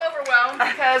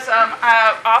because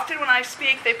often when I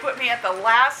speak, they put me at the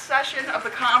last session of the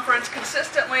conference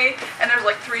consistently, and there's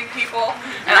like 3 people,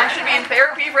 and I should be in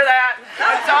therapy for that.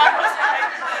 My doctor's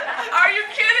like, are you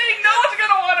kidding? No one's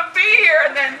going to want to be here.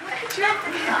 And then, look at you.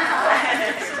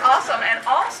 This is awesome. And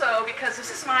also, because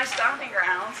this is my stomping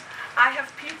grounds, I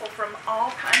have people from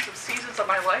all kinds of seasons of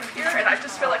my life here, and I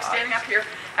just feel like standing up here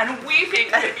and weeping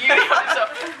with you.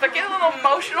 So if I get a little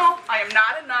emotional, I am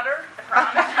not a nutter, I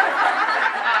promise.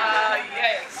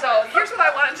 Yay. So here's what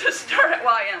I wanted to start at.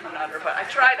 Well, I am a nutter, but I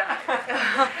try not.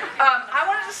 I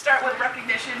wanted to start with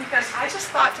recognition because I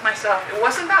just thought to myself, it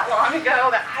wasn't that long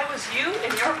ago that I was you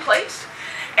in your place.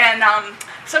 And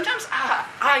sometimes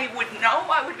I would know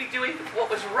I would be doing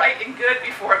what was right and good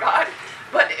before God,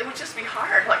 but it would just be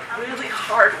hard, like really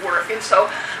hard work. And so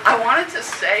I wanted to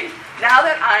say, now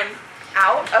that I'm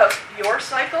out of your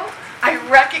cycle, I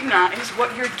recognize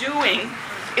what you're doing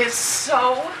is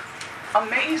so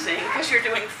amazing because you're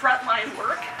doing frontline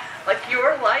work. Like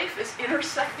your life is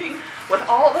intersecting with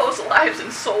all those lives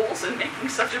and souls and making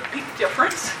such a big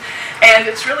difference. And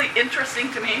it's really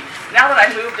interesting to me, now that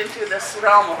I moved into this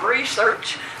realm of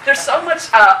research, there's so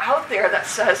much out there that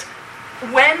says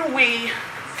when we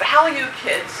value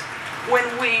kids, when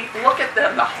we look at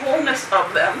them, the wholeness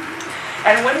of them,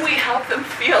 and when we help them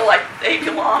feel like they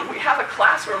belong, we have a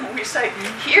classroom where we say,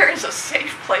 here is a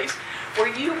safe place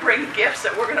where you bring gifts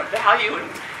that we're going to value,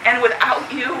 and without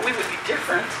you, we would be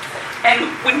different. And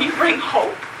when you bring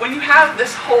hope, when you have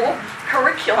this whole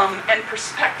curriculum and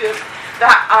perspective,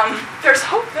 that there's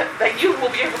hope that you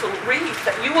will be able to read,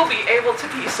 that you will be able to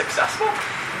be successful.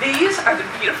 These are the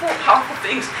beautiful, powerful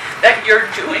things that you're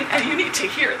doing, and you need to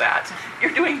hear that.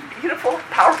 You're doing beautiful,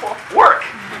 powerful work.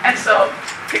 And so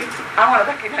I want to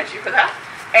recognize you for that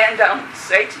and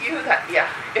say to you that, yeah,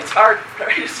 it's hard.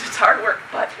 It's hard work,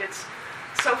 but it's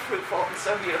so fruitful and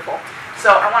so beautiful.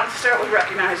 So I wanted to start with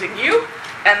recognizing you,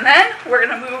 and then we're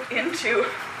going to move into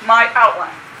my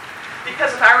outline.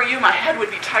 Because if I were you, my head would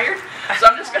be tired. So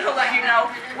I'm just going to let you know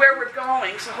where we're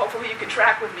going, so hopefully you can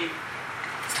track with me.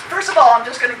 First of all, I'm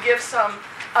just going to give some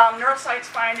neuroscience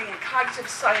finding and cognitive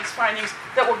science findings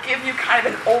that will give you kind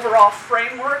of an overall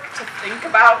framework to think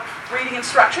about reading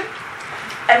instruction.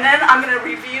 And then I'm going to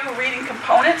review reading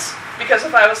components, because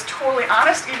if I was totally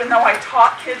honest, even though I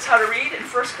taught kids how to read in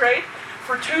first grade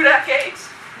for 2 decades,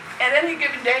 at any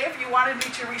given day, if you wanted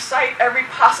me to recite every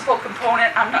possible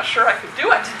component, I'm not sure I could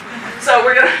do it. So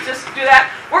we're going to just do that.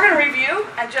 We're going to review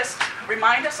and just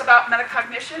remind us about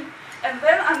metacognition. And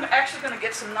then I'm actually going to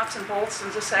get some nuts and bolts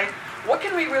and just say, what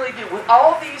can we really do with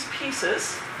all these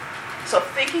pieces? So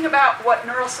thinking about what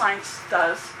neuroscience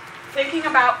does, thinking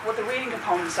about what the reading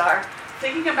components are,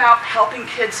 thinking about helping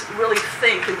kids really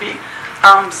think and be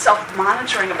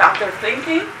self-monitoring about their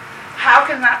thinking, how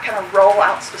can that kind of roll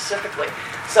out specifically?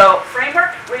 So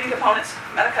framework, reading components,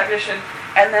 metacognition,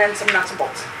 and then some nuts and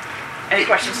bolts. Any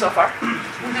questions so far?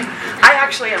 I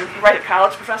actually am right at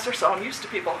college professor, so I'm used to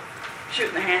people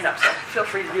shooting the hand up, so feel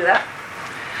free to do that.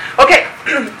 Okay,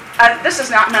 and this is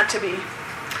not meant to be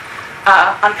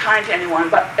unkind to anyone,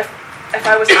 but if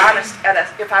I was honest,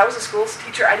 if I was a school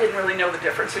teacher, I didn't really know the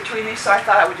difference between these, so I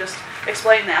thought I would just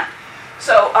explain that.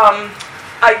 So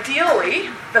ideally,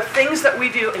 the things that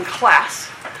we do in class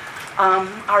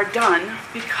are done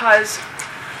because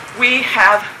we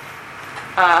have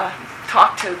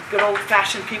talked to good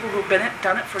old-fashioned people who've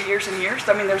done it for years and years.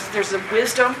 I mean, there's a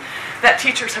wisdom that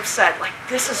teachers have said, like,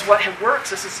 this is what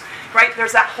works. This is right.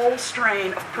 There's that whole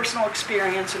strain of personal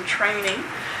experience and training,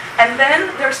 and then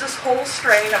there's this whole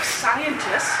strain of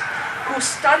scientists who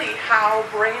study how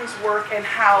brains work and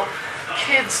how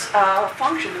kids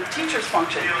function and teachers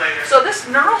function. So this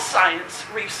neuroscience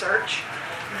research,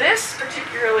 this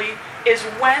particularly is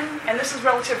when, and this is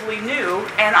relatively new,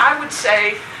 and I would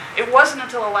say it wasn't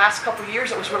until the last couple of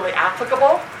years it was really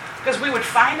applicable, because we would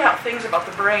find out things about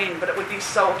the brain, but it would be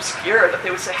so obscure that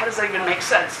they would say, how does that even make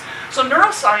sense? So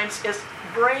neuroscience is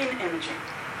brain imaging.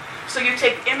 So you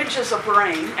take images of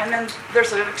brain, and then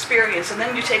there's an experience, and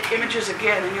then you take images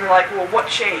again, and you're like, well, what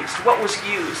changed? What was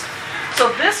used?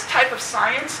 So this type of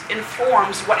science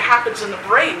informs what happens in the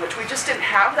brain, which we just didn't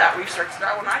have that research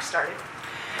now when I started.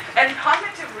 And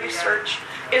cognitive research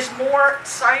is more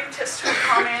scientists who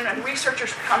come in and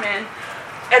researchers who come in,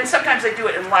 and sometimes they do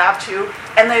it in lab too,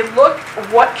 and they look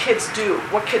what kids do,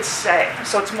 what kids say.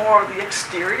 So it's more of the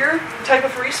exterior type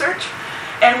of research.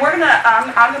 And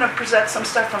I'm gonna present some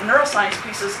stuff from neuroscience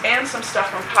pieces and some stuff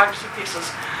from cognitive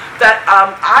pieces that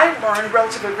I learned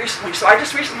relatively recently. So I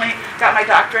just recently got my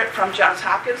doctorate from Johns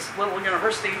Hopkins, little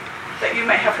university that you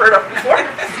may have heard of before.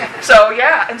 So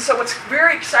yeah, and so what's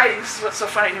very exciting, this is what's so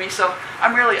funny to me, so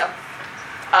I'm really a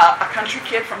country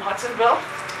kid from Hudsonville,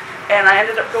 And I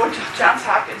ended up going to Johns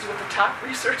Hopkins with the top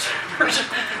research version.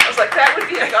 I was like, that would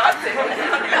be a God thing.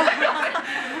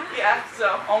 Yeah,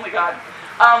 so only God.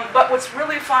 But what's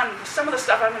really fun, some of the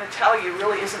stuff I'm going to tell you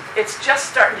really isn't, it's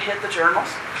just starting to hit the journals,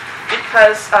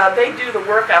 because they do the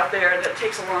work out there that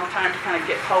takes a long time to kind of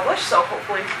get published. So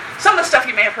hopefully, some of the stuff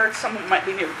you may have heard, some of it might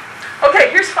be new. Okay,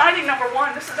 here's finding number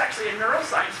 1. This is actually a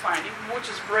neuroscience finding,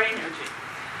 which is brain imaging.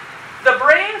 The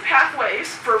brain pathways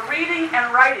for reading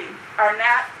and writing are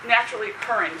naturally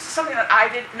occurring. This is something that I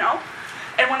didn't know.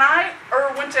 And when I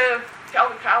went to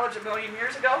Calvin College a million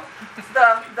years ago,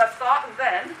 the thought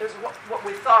then, is what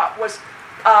we thought was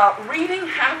reading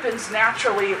happens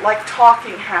naturally like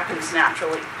talking happens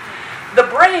naturally. The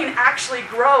brain actually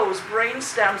grows brain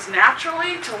stems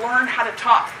naturally to learn how to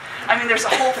talk. I mean, there's a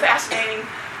whole fascinating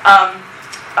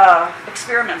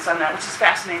experiments on that, which is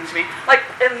fascinating to me.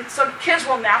 And so kids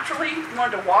will naturally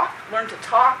learn to walk, learn to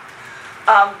talk,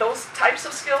 those types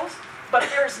of skills. But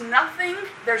there's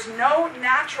no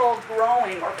natural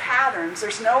growing or patterns.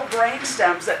 There's no brain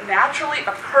stems that naturally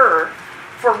occur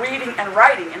for reading and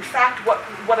writing. In fact,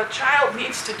 what a child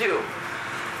needs to do,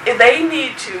 they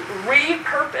need to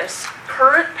repurpose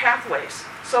current pathways.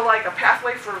 So like a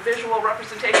pathway for visual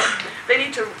representation, they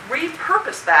need to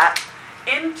repurpose that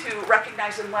into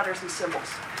recognizing letters and symbols.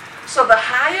 So the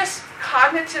highest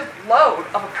cognitive load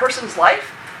of a person's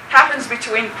life happens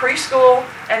between preschool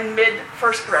and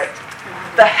mid-first grade.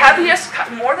 The heaviest,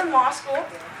 more than law school,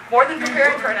 more than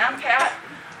preparing for an MCAT,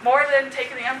 more than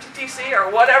taking the MTTC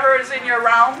or whatever is in your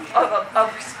realm of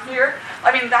here.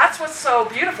 I mean, that's what's so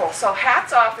beautiful. So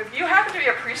hats off. If you happen to be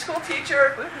a preschool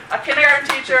teacher, a kindergarten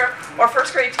teacher, or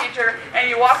first grade teacher, and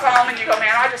you walk home and you go,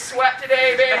 man, I just sweat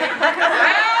today, baby.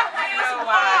 That is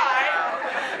why.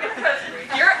 Because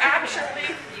you're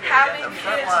actually having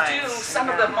kids do some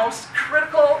of the most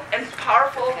critical and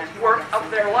powerful work of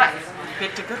their life.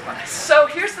 Picked a good one. So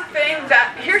here's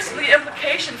the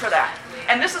implication for that.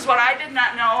 And this is what I did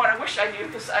not know, and I wish I knew,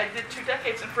 because I did 2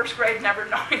 decades in first grade never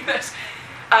knowing this.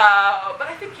 But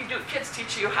I think you do. Kids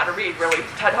teach you how to read, really,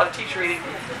 how to teach reading.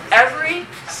 Every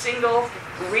single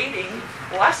reading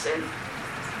lesson,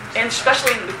 and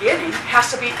especially in the beginning,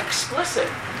 has to be explicit.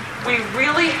 We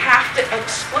really have to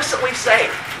explicitly say,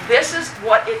 this is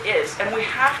what it is. And we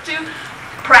have to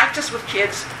practice with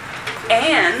kids,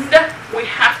 and we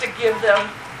have to give them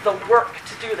the work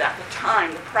to do that, the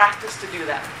time, the practice to do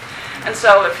that. And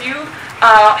so if you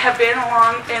have been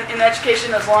along in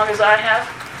education as long as I have,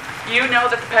 you know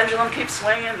that the pendulum keeps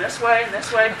swinging this way and this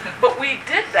way. But we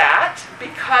did that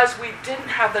because we didn't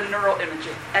have the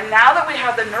neuroimaging. And now that we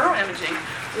have the neuroimaging,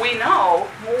 we know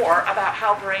more about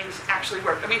how brains actually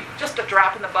work. I mean, just a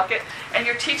drop in the bucket. And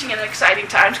you're teaching in exciting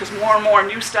times because more and more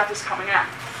new stuff is coming out.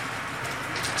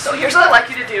 So here's what I'd like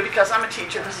you to do, because I'm a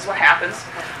teacher, this is what happens.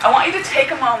 I want you to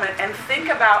take a moment and think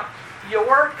about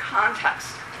your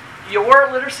context,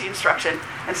 your literacy instruction,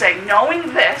 and say,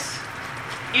 knowing this,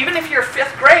 even if you're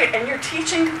 5th grade and you're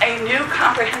teaching a new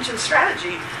comprehension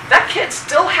strategy, that kid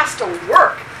still has to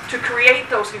work to create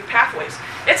those new pathways.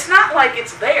 It's not like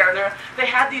it's there. They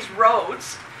had these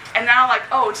roads, and now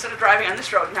instead of driving on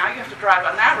this road, now you have to drive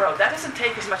on that road. That doesn't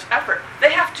take as much effort.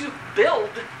 They have to build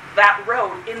that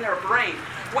road in their brain,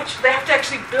 which they have to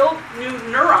actually build new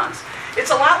neurons.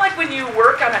 It's a lot like when you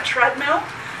work on a treadmill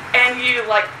and you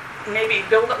maybe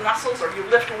build up muscles, or you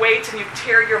lift weights and you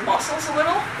tear your muscles a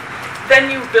little, then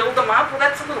you build them up. Well,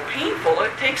 that's a little painful.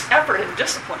 It takes effort and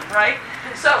discipline, right?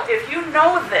 So if you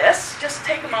know this, just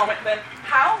take a moment, then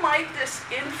how might this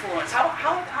influence, how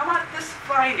might this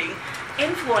finding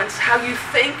influence how you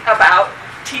think about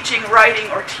teaching writing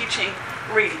or teaching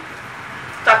reading?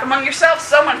 Talk among yourselves.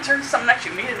 Someone turn to someone next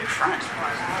to you. Meet a new friend.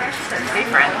 Hey,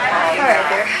 friend. All right,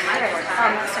 there.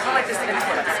 So how like this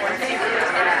influence?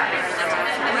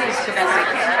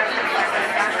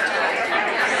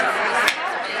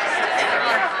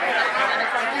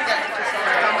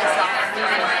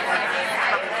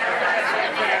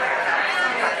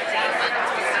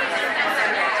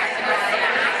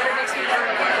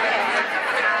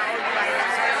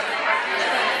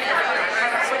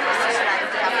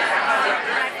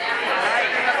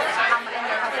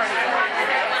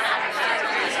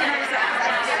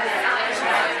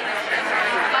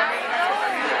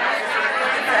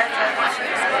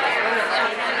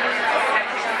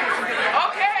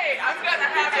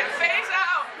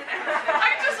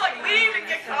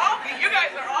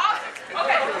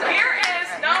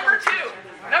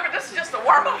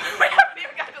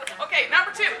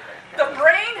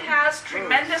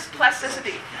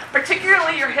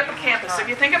 Particularly your hippocampus. If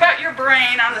you think about your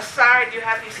brain, on the side you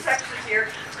have these sections here.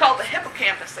 It's called the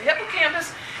hippocampus. The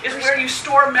hippocampus is where you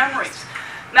store memories.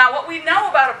 Now, what we know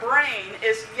about a brain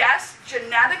is, yes,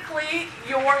 genetically,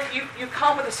 you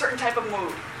come with a certain type of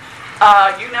mood.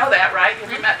 You know that, right?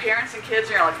 Have you met parents and kids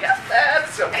and you're like, yes,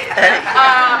 that's okay.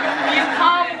 You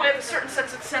come with a certain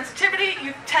sense of sensitivity.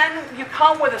 You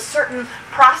come with a certain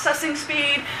processing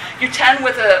speed. You tend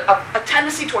with a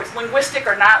tendency towards linguistic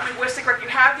or not linguistic. Right? You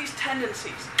have these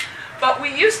tendencies. But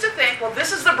we used to think, well,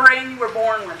 this is the brain you were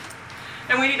born with.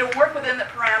 And we need to work within the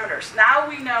parameters. Now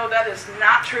we know that is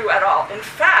not true at all. In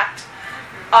fact,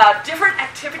 different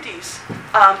activities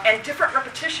and different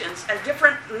repetitions and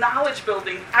different knowledge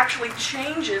building actually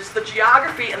changes the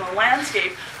geography and the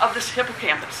landscape of this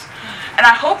hippocampus. And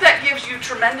I hope that gives you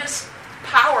tremendous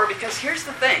power, because here's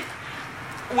the thing.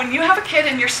 When you have a kid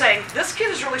and you're saying, this kid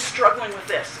is really struggling with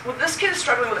this, well, this kid is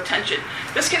struggling with attention,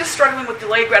 this kid is struggling with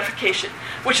delayed gratification,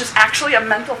 which is actually a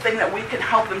mental thing that we can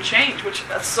help them change, which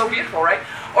that's so beautiful, right?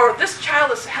 Or this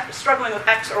child is struggling with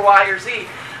X or Y or Z.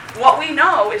 What we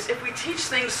know is if we teach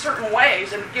things certain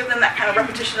ways and give them that kind of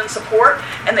repetition and support,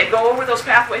 and they go over those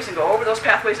pathways and go over those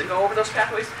pathways and go over those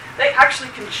pathways, they actually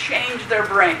can change their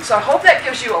brain. So I hope that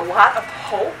gives you a lot of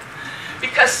hope.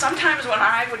 Because sometimes when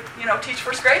I would, teach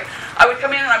first grade, I would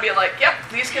come in and I'd be like, yep,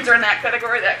 these kids are in that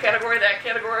category, that category, that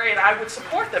category, and I would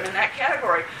support them in that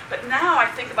category. But now I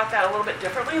think about that a little bit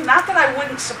differently. Not that I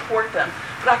wouldn't support them,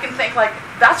 but I can think like,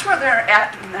 that's where they're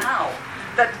at now.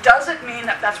 That doesn't mean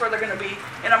that that's where they're going to be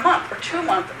in a month or 2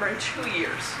 months or in 2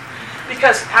 years.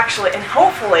 Because actually, and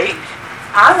hopefully,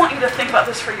 I want you to think about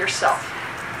this for yourself.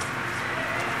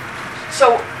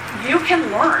 So you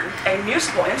can learn a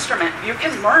musical instrument. You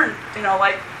can learn,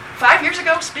 like 5 years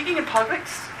ago, speaking in public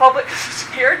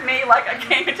scared me like I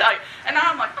can't even tell you. And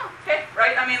now I'm like, oh, okay,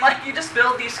 right? I mean, like you just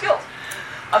build these skills.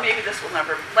 Maybe this will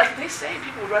never, like they say,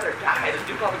 people would rather die than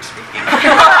do public speaking.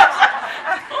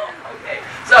 Okay.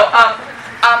 So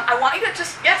I want you to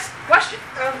just, yes, question.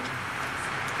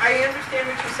 I understand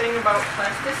what you're saying about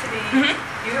plasticity. Mm-hmm.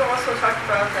 You also talked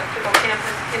about the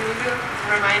hippocampus. Can you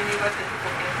remind me what the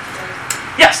hippocampus is?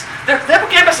 Yes, the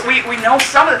hippocampus, we know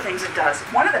some of the things it does.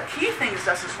 One of the key things it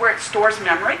does is where it stores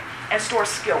memory and stores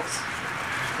skills.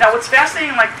 Now, what's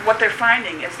fascinating, like what they're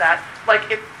finding is that, like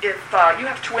if you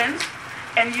have twins,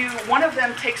 and one of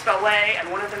them takes ballet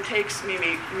and one of them takes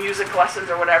maybe music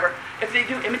lessons or whatever, if they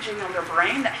do imaging on their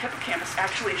brain, that hippocampus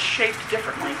actually is shaped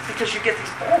differently because you get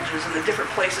these bulges in the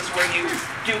different places where you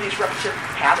do these repetitive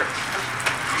patterns.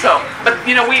 So, but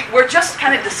we're just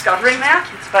kind of discovering that,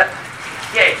 but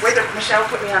yay, wait, Michelle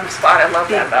put me on the spot. I love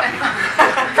that about me.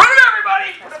 In front of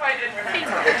everybody! What if I didn't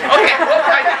remember? Okay, well,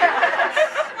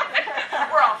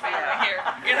 we're all family here.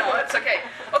 It's okay.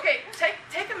 Okay,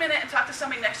 take a minute and talk to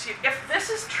somebody next to you. If this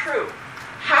is true,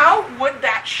 how would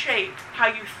that shape how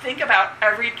you think about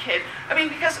every kid? I mean,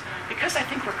 because I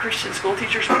think we're Christian school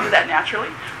teachers, we do that naturally.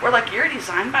 We're like, you're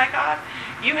designed by God.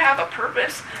 You have a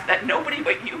purpose that nobody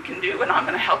but you can do, and I'm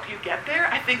going to help you get there.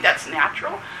 I think that's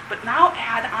natural. But now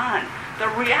add on the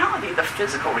reality, the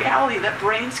physical reality that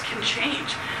brains can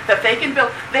change, that they can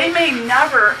build. They may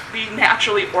never be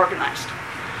naturally organized,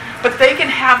 but they can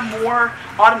have more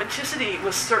automaticity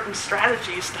with certain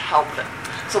strategies to help them.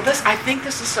 So I think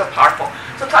this is so powerful.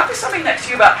 So talk to somebody next to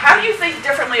you about how do you think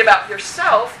differently about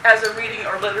yourself as a reading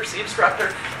or literacy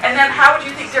instructor, and then how would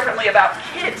you think differently about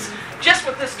kids, just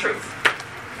with this truth?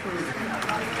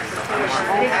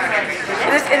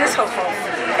 It is hopeful.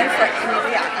 And frightening,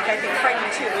 yeah, I think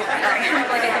frightening too.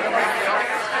 Like I think about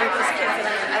this kid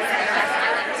that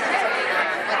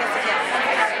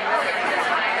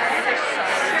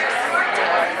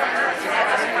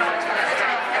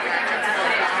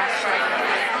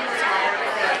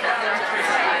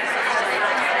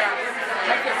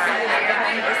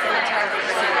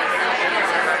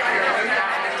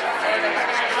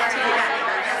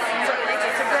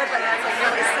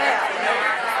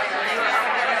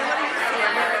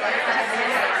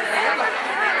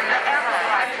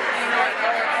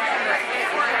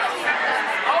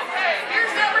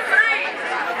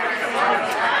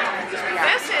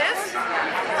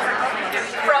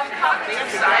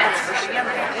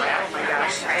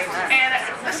And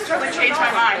this has really changed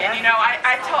my mind. And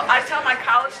I tell my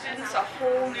college students a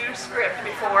whole new script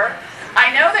before.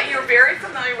 I know that you're very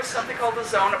familiar with something called the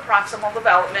zone of proximal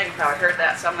development. You probably heard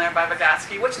that somewhere by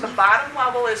Vygotsky, which the bottom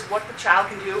level is what the child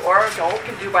can do or adult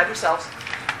can do by themselves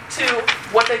to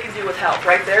what they can do with help.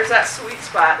 Right there's that sweet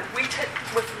spot.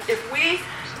 If we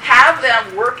have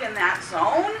them work in that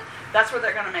zone, that's where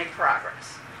they're going to make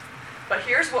progress. But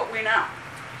here's what we know.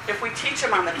 If we teach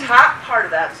them on the top part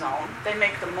of that zone, they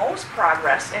make the most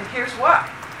progress, and here's why.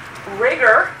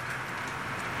 Rigor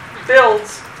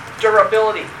builds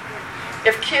durability.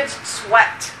 If kids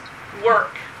sweat,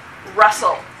 work,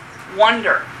 wrestle,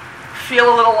 wonder,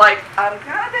 feel a little like, I'm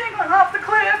kind of dangling off the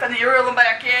cliff, and then you reel them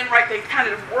back in, right? They kind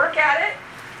of work at it.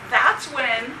 That's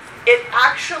when it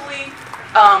actually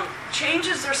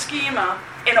changes their schema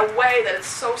in a way that it's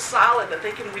so solid that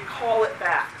they can recall it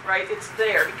back, right? It's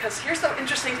there. Because here's the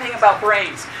interesting thing about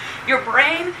brains. Your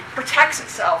brain protects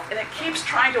itself, and it keeps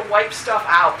trying to wipe stuff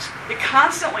out. It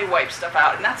constantly wipes stuff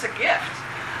out, and that's a gift.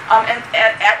 And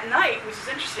at night, which is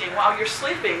interesting, while you're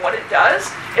sleeping, what it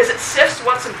does is it sifts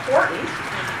what's important,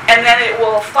 and then it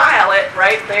will file it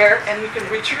right there, and you can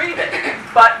retrieve it.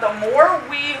 But the more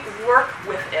we work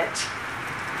with it,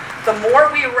 the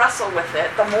more we wrestle with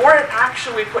it, the more it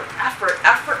actually put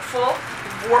effortful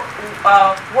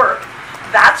work,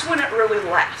 that's when it really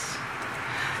lasts.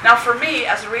 Now for me,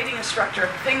 as a reading instructor,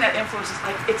 the thing that influences,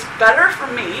 like, it's better for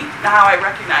me, now I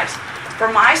recognize,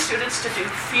 for my students to do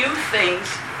few things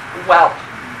well.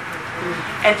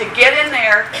 And to get in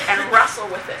there and wrestle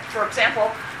with it. For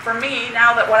example, for me,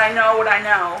 now that what I know,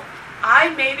 I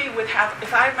maybe would have,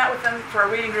 if I met with them for a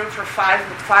reading group for five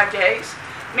days,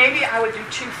 maybe I would do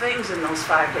 2 things in those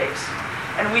 5 days.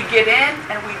 And we'd get in,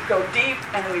 and we'd go deep,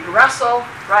 and we'd wrestle,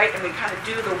 right, and we'd kind of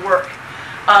do the work.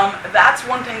 That's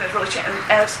one thing that's really changed.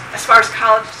 And as far as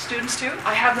college students too,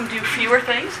 I have them do fewer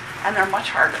things, and they're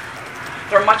much harder.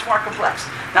 They're much more complex.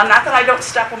 Now, not that I don't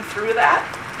step them through that,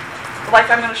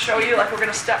 like I'm going to show you, like we're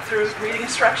going to step through reading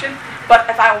instruction, but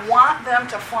if I want them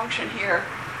to function here,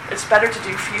 it's better to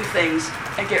do few things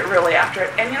and get really after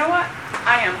it. And you know what?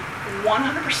 I am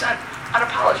 100%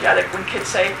 unapologetic when kids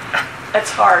say,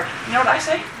 it's hard. You know what I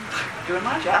say? Doing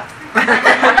my job.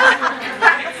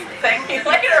 Thank you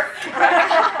later. Right?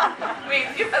 I mean,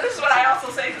 this is what I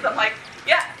also say to them, like,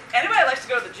 yeah, anybody likes to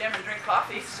go to the gym and drink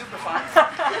coffee, super fun.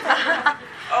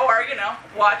 Or,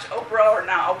 watch Oprah, or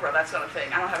now Oprah, that's not a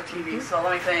thing. I don't have a TV, so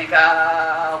let me think.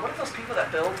 What are those people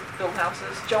that build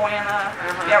houses? Joanna?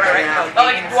 Yeah, right. Oh,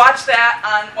 you can watch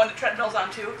that when the treadmill's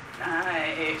on too.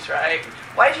 Nice, right?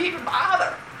 Why did you even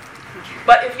bother?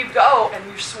 But if you go and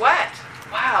you sweat,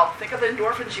 wow, think of the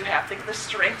endorphins you have. Think of the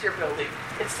strength you're building.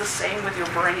 It's the same with your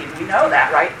brain. We know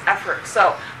that, right? Effort.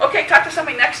 So, okay, talk to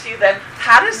somebody next to you then.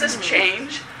 How does this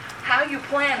change how you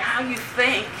plan, how you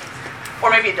think? Or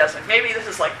maybe it doesn't. Maybe this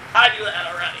is like, I do that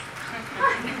already.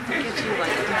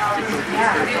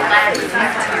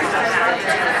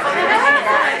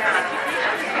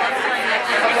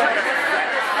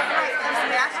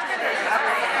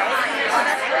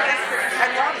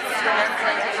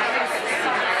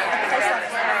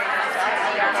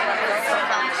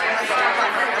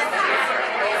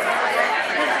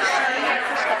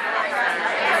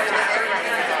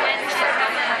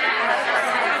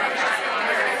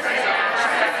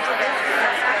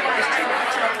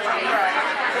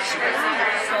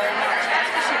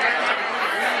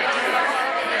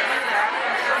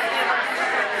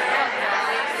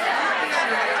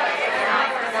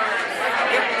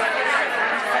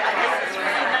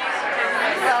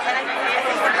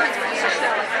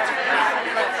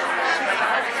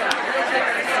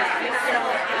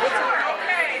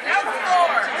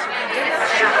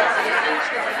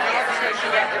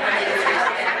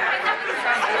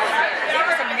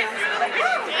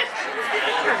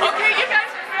 Okay, you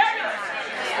guys are fabulous.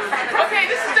 Okay,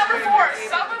 this is number 4.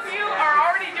 Some of you are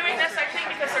already doing this, I think,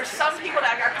 because there's some people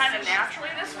that are kind of naturally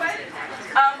this way.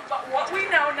 But what we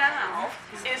know now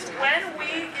is when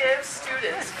we give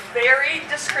students very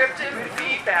descriptive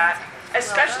feedback,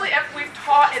 especially if we've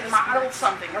taught and modeled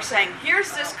something, we're saying,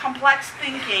 here's this complex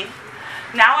thinking,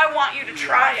 now I want you to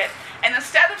try it. And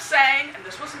instead of saying, and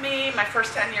this was me, my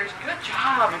first 10 years, good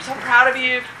job, I'm so proud of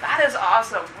you, that is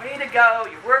awesome, way to go,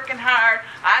 you're working hard,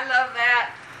 I love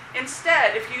that.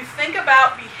 Instead, if you think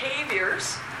about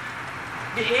behaviors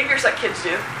that kids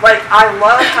do, like, I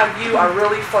love how you are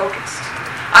really focused.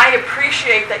 I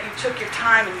appreciate that you took your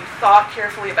time and you thought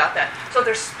carefully about that. So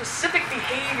there's specific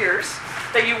behaviors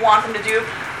that you want them to do.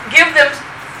 Give them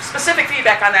specific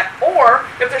feedback on that. Or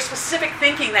if there's specific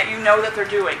thinking that you know that they're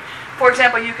doing. For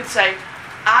example, you could say,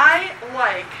 I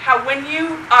like how when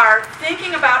you are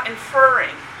thinking about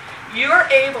inferring, you're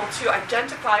able to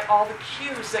identify all the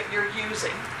cues that you're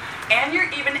using. And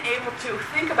you're even able to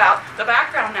think about the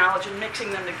background knowledge and mixing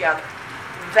them together.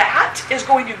 That is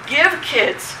going to give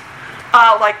kids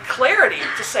like clarity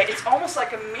to say, it's almost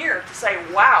like a mirror to say,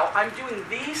 wow, I'm doing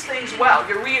these things well.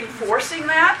 You're reinforcing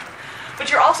that,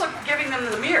 but you're also giving them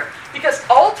the mirror. Because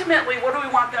ultimately, what do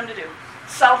we want them to do?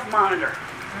 Self-monitor.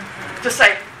 To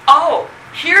say, oh,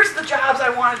 here's the jobs I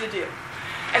wanted to do.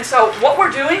 And so what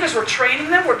we're doing is we're training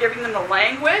them, we're giving them the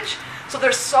language. So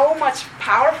there's so much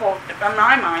powerful, in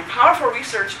my mind, powerful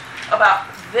research about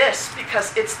this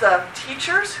because it's the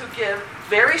teachers who give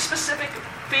very specific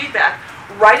feedback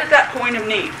right at that point of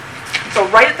need. So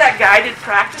right at that guided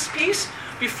practice piece,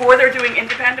 before they're doing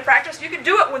independent practice, you can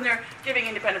do it when they're giving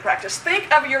independent practice.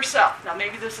 Think of yourself. Now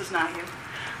maybe this is not you,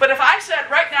 but if I said,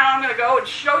 right now I'm going to go and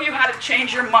show you how to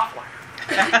change your muffler,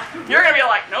 you're going to be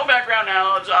like, no background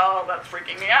knowledge, oh, that's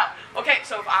freaking me out. Okay,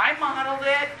 so if I modeled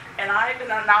it, and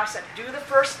now I said, do the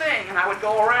first thing, and I would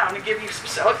go around and give you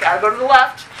specific, okay, I'll go to the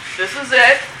left, this is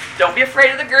it, don't be afraid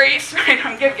of the grease, right?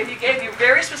 If you gave you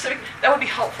very specific, that would be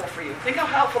helpful for you. Think how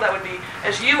helpful that would be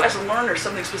as you, as a learner,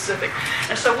 something specific.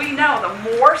 And so we know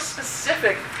the more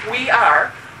specific we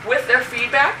are with their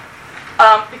feedback,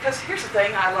 because here's the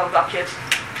thing I love about kids,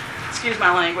 excuse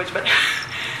my language, but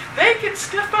they can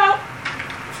stiff out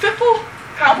fiffle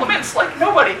compliments like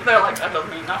nobody. They're like, that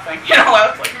doesn't mean nothing.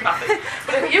 That's like nothing.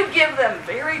 But if you give them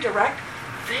very direct,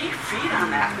 they feed on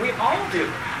that. We all do,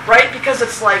 right? Because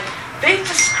it's like, they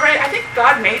just create, I think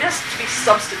God made us to be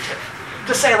substantive.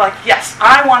 To say like, yes,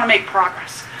 I want to make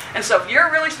progress. And so if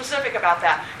you're really specific about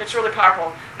that, it's really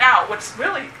powerful. Now, what's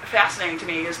really fascinating to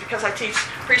me is because I teach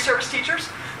pre-service teachers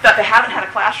that they haven't had a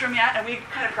classroom yet, and we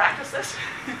kind of practice this.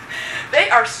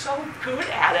 They are so good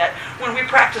at it when we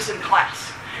practice in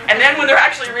class. And then when they're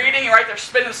actually reading, right, they're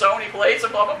spinning so many plates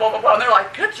and blah, blah, blah, blah, blah, and they're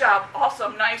like, good job,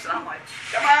 awesome, nice. And I'm like,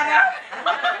 come on now.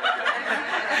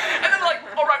 And then they're like,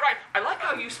 oh, right, I like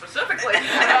how you specifically.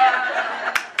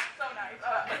 So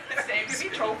nice. Same can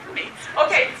be trolled for me.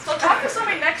 Okay, so talk to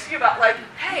somebody next to you about like,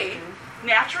 hey,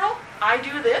 natural, I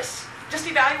do this. Just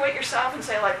evaluate yourself and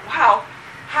say like, wow,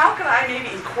 how could I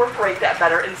maybe incorporate that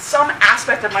better in some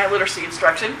aspect of my literacy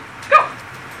instruction? Go.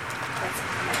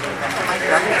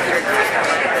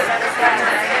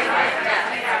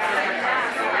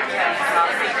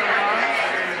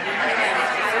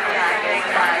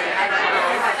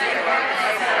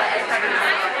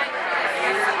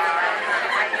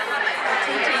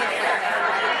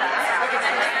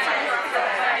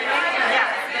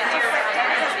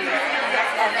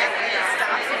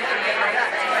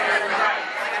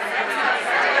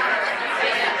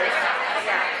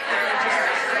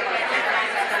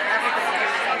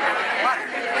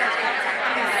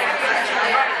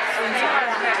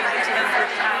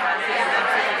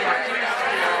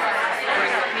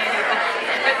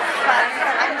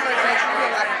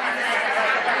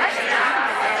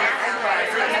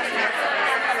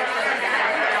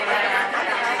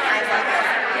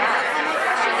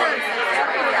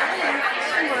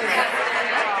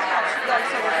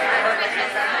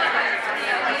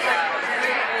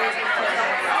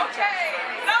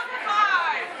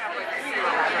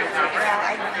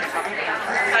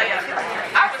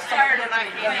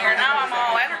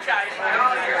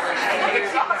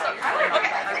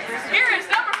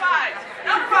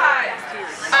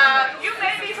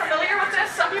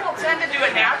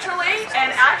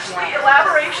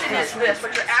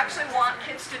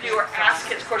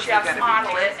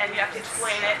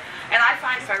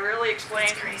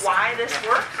 Why this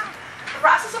works. The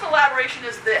process of elaboration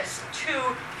is this: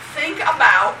 to think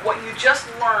about what you just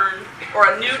learned,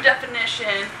 or a new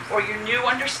definition, or your new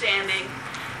understanding,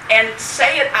 and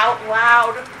say it out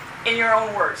loud in your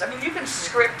own words. I mean, you can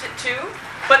script it too,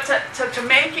 but to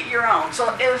make it your own.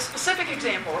 So in a specific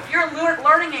example, if you're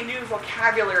learning a new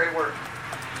vocabulary word,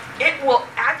 it will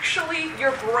actually,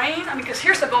 your brain, because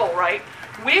here's the goal, right?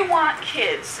 We want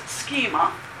kids'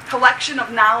 schema, collection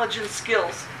of knowledge and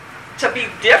skills, to be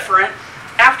different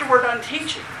after we're done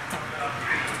teaching.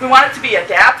 We want it to be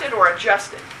adapted or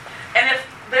adjusted. And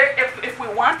if we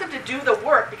want them to do the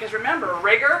work, because remember,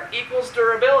 rigor equals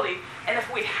durability, and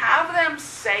if we have them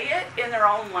say it in their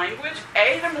own language,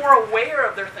 A, they're more aware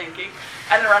of their thinking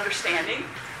and their understanding.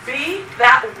 B,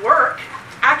 that work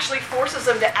actually forces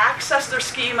them to access their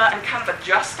schema and kind of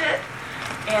adjust it.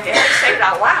 And if they say it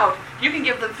out loud, you can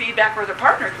give them feedback, or their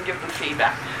partner can give them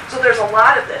feedback. So there's a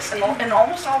lot of this. And in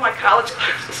almost all my college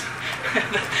classes,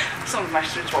 some of my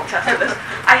students will attest to this,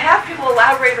 I have people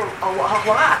elaborate a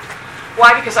lot.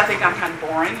 Why? Because I think I'm kind of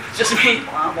boring. It's just me,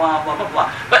 blah, blah, blah, blah,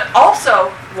 blah. But also,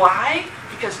 why?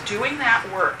 Because doing that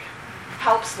work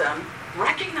helps them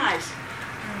recognize.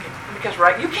 Because,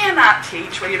 right, you cannot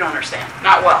teach what you don't understand.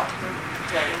 Not well.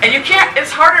 And you can't, it's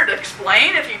harder to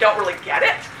explain if you don't really get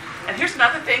it. And here's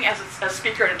another thing, as a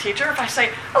speaker and a teacher, if I say,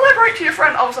 elaborate to your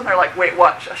friend, all of a sudden they're like, wait,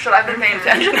 what? Should I have been paying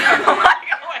attention? I'm like,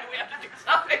 oh, wait, we have to do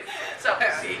something. So,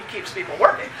 see, it keeps people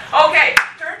working. Okay,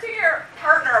 turn to your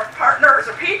partner of partners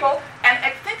or people,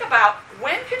 and think about,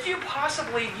 when could you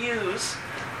possibly use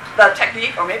the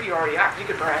technique, or maybe you already are, you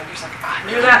could brag, you're just like,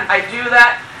 I do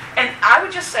that. And I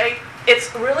would just say,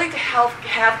 it's really to help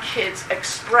have kids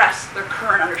express their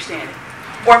current understanding,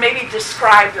 or maybe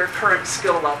describe their current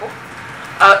skill level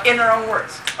in their own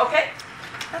words. Okay?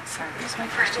 Sorry, this is my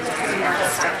first time.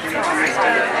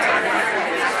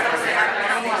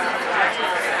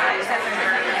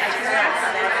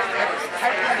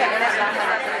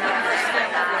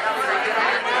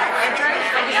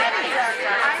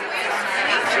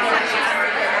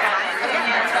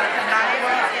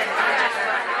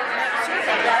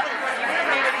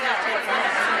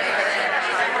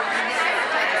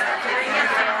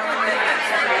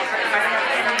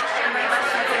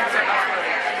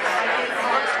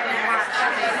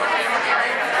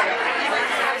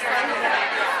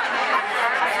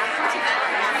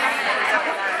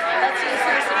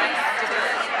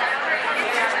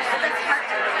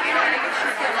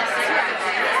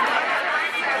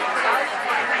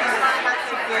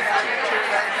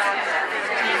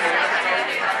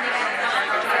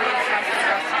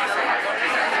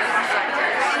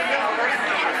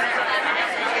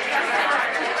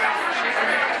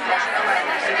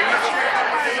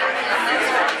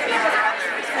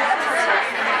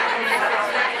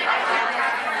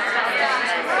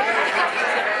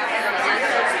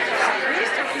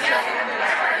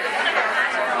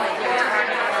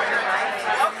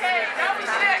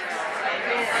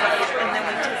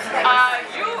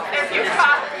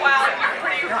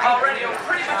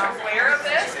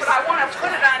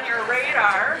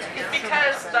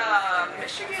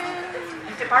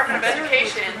 Department of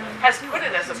Education has put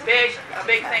it as a big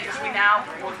thing because we now,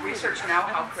 with research now,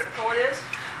 how critical it is.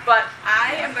 But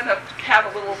I am going to have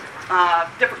a little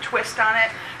different twist on it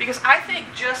because I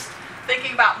think just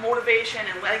thinking about motivation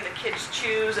and letting the kids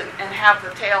choose and have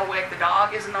the tail wag the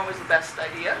dog isn't always the best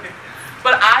idea.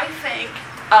 But I think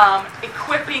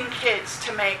equipping kids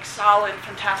to make solid,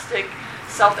 fantastic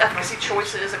self-efficacy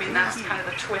choices, I mean, that's kind of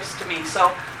the twist to me.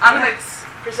 So I'm going to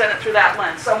present it through that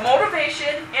lens. So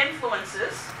motivation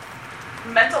influences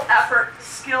mental effort,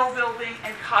 skill building,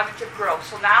 and cognitive growth.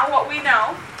 So now what we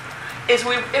know is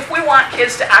if we want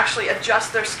kids to actually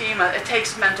adjust their schema, it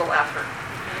takes mental effort.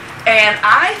 And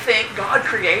I think God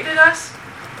created us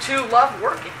to love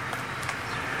working.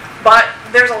 But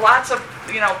there's lots of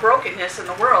brokenness in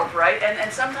the world, right?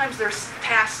 And sometimes there's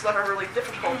tasks that are really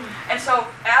difficult. And so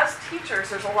as teachers,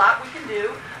 there's a lot we can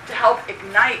do to help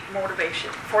ignite motivation.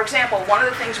 For example, one of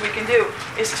the things we can do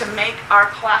is to make our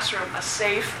classroom a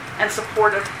safe and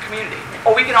supportive community.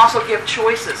 Or we can also give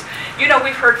choices.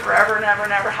 We've heard forever and ever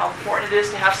and ever how important it is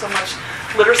to have so much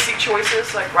literacy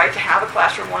choices, like to have a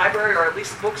classroom library or at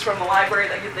least books from the library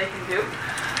that they can do.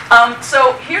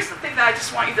 So here's the thing that I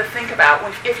just want you to think about.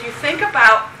 If you think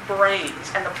about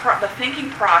brains and the thinking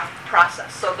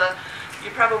process, so you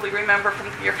probably remember from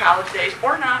your college days,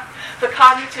 or not, the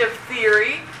cognitive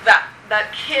theory that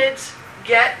kids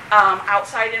get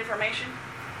outside information,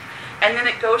 and then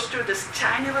it goes through this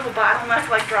tiny little bottleneck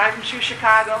like driving through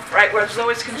Chicago, right, where there's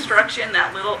always construction,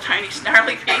 that little tiny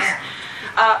snarly piece.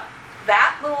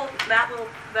 That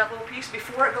little piece,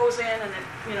 before it goes in and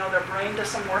their brain does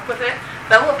some work with it,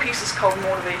 that little piece is called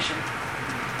motivation.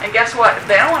 And guess what? If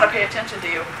they don't want to pay attention to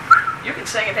you, you can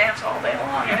sing and dance all day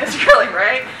long, and it's really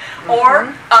right. Or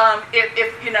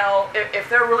if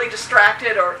they're really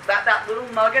distracted, or that little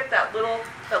nugget, that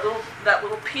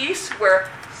little piece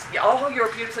where all your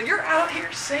beautiful, so you're out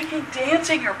here singing,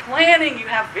 dancing, you're planning, you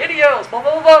have videos, blah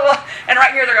blah blah blah, and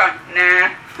right here they're going,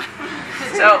 nah.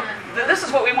 So this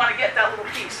is what we want to get, that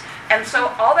little piece. And so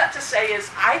all that to say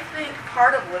is, I think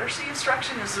part of literacy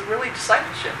instruction is really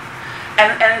discipleship.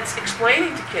 And it's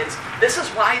explaining to kids, this is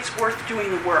why it's worth doing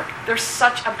the work. There's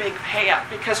such a big payout,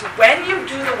 because when you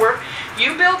do the work,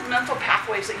 you build mental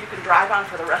pathways that you can drive on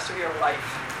for the rest of your life.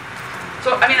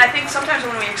 So, I think sometimes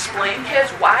when we explain kids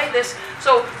why this,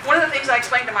 so one of the things I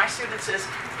explain to my students is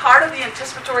part of the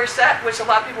anticipatory set, which a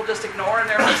lot of people just ignore in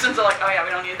their lessons, are like, oh yeah,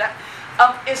 we don't need that,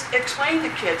 is explain to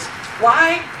kids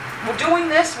why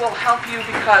doing this will help you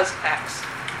because X.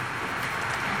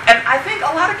 And I think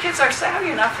a lot of kids are savvy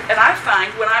enough, and I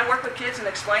find when I work with kids and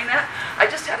explain that, I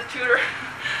just had a tutor,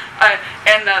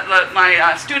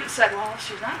 my student said, well,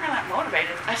 she's not really that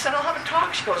motivated. I said, I'll have a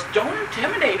talk. She goes, don't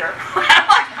intimidate her. I'm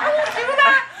like, I won't do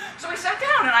that. So we sat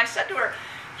down, and I said to her,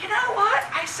 you know what?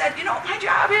 I said, you know what my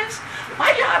job is?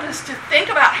 My job is to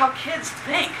think about how kids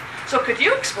think. So could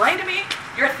you explain to me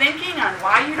your thinking on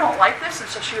why you don't like this? And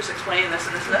so she was explaining this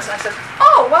and this and this, and I said,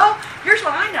 oh, well, here's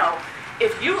what I know.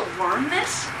 If you learn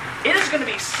this, it is going to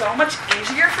be so much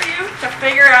easier for you to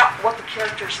figure out what the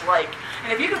character's like. And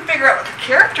if you can figure out what the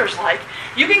character's like,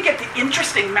 you can get the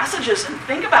interesting messages and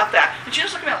think about that. And she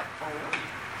just looked at me like, oh really?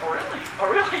 Oh really? Oh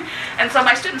really? And so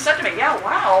my student said to me, yeah,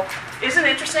 wow, isn't it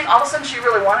interesting? All of a sudden she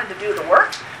really wanted to do the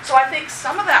work. So I think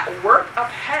some of that work up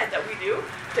ahead that we do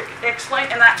to explain,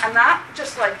 and I'm not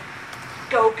just like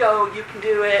go, you can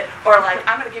do it, or like,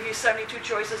 I'm going to give you 72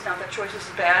 choices, not that choices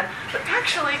is bad, but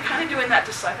actually kind of doing that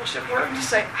discipleship work to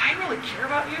say, I really care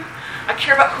about you, I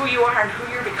care about who you are and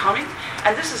who you're becoming,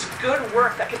 and this is good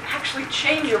work that can actually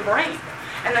change your brain,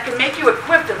 and that can make you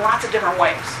equipped in lots of different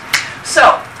ways.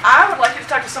 So, I would like you to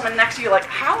talk to someone next to you, like,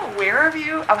 how aware are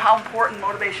you of how important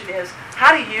motivation is?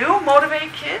 How do you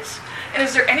motivate kids? And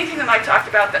is there anything that I talked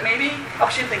about that maybe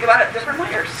helps you think about it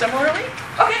differently or similarly?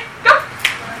 Okay, go.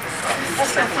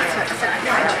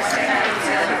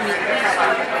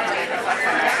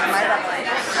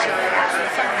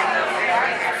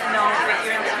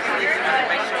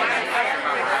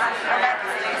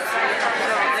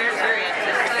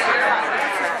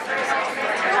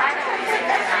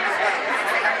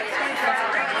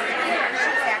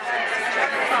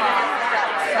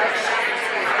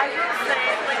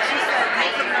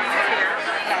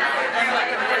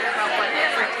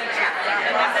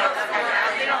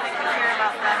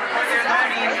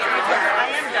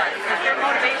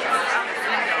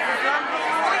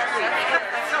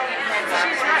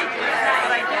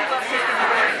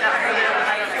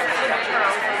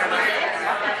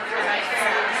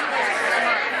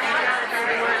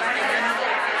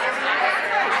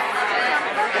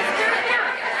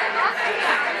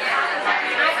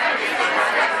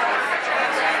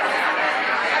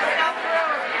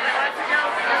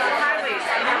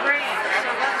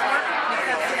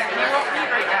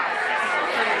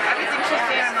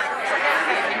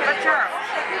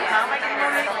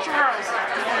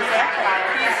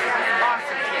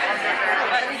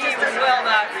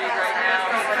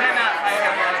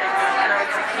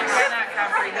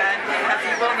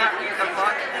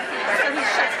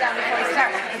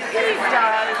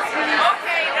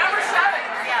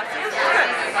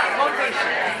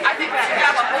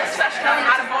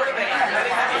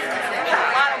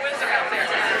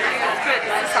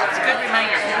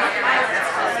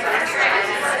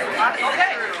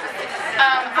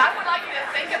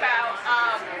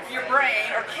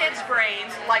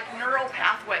 Like neural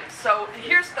pathways. So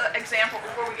here's the example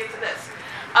before we get to this.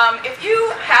 If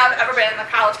you have ever been on the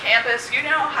college campus, you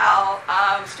know how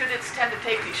students tend to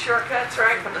take these shortcuts,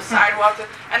 right, from the sidewalk,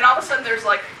 and all of a sudden there's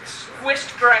like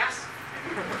squished grass,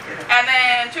 and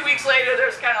then 2 weeks later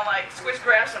there's kind of like squished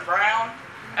grass and brown,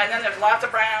 and then there's lots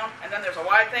of brown, and then there's a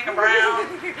wide thing of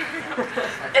brown.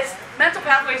 Mental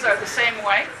pathways are the same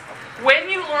way. When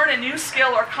you learn a new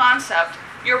skill or concept,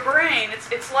 your brain,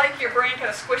 it's like your brain kind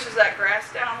of squishes that grass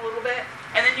down a little bit,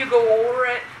 and then you go over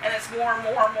it, and it's more and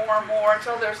more and more and more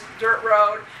until there's dirt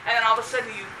road, and then all of a sudden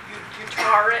you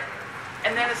tar it,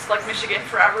 and then it's like Michigan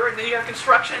forever, and then you have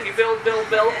construction, and you build.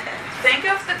 Think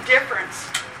of the difference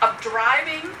of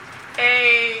driving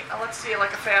let's see,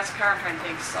 like a fast car, I'm trying to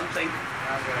think something.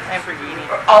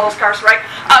 Lamborghini. All those cars, right?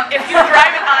 If you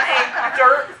drive it on a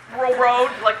dirt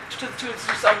road, like to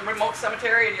some remote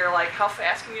cemetery, and you're like, how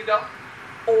fast can you go?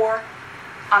 Or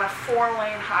on a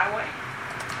 4-lane highway.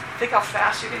 Think how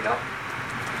fast you can go.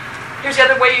 Here's the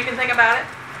other way you can think about it.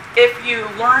 If you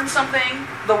learn something,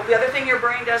 the other thing your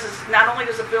brain does is not only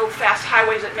does it build fast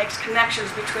highways, it makes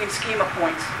connections between schema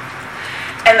points.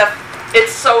 And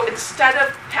so instead of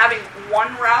having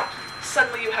one route,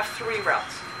 suddenly you have 3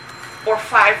 routes, or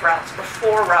 5 routes, or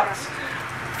 4 routes.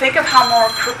 Think of how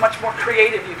much more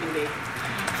creative you can be.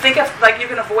 Think of like you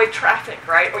can avoid traffic,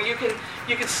 right? Or you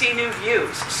can see new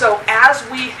views. So as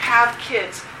we have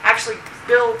kids actually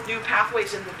build new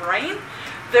pathways in the brain,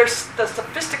 there's the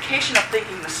sophistication of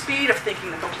thinking, the speed of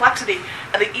thinking, the complexity,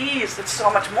 and the ease that's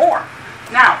so much more.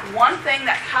 Now, one thing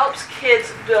that helps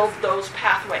kids build those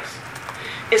pathways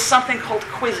is something called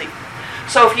quizzing.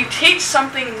 So if you teach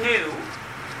something new,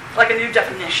 like a new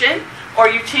definition, or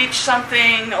you teach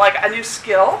something like a new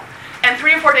skill, and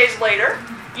 3 or 4 days later,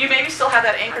 you maybe still have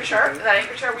that anchor chart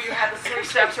where you have the 3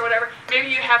 steps or whatever. Maybe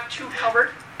you have 2 covered,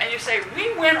 and you say,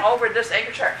 we went over this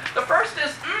anchor chart. The first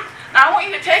is, now I want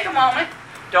you to take a moment,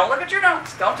 don't look at your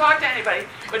notes, don't talk to anybody,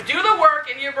 but do the work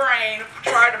in your brain,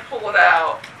 try to pull it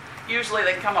out. Usually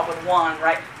they come up with 1,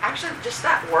 right? Actually, just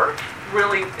that work,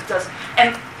 really, it does.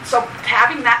 And so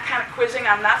having that kind of quizzing,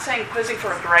 I'm not saying quizzing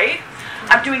for a grade,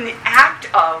 I'm doing the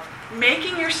act of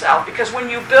making yourself, because when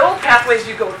you build pathways,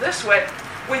 you go this way.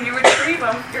 When you retrieve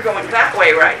them, you're going that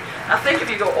way, right? Now think if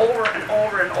you go over and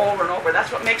over and over and over,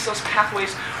 that's what makes those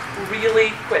pathways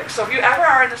really quick. So if you ever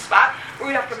are in a spot where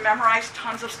you have to memorize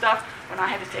tons of stuff, when I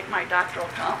had to take my doctoral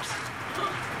comps,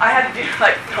 I had to do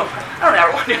I don't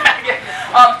ever want to do that again.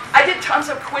 I did tons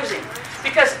of quizzing,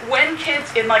 because when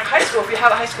kids in like high school, if you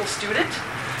have a high school student,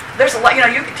 there's a lot,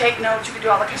 you can take notes, you can do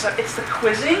all that kind of stuff. It's the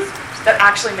quizzing that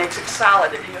actually makes it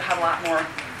solid, and you have a lot more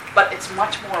but it's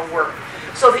much more work.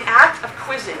 So the act of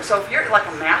quizzing, so if you're like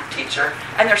a math teacher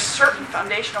and there's certain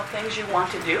foundational things you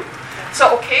want to do,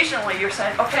 so occasionally you're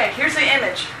saying, okay, here's the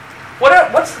image.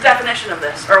 What's the definition of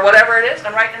this? Or whatever it is,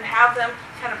 and have them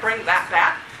kind of bring that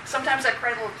back. Sometimes I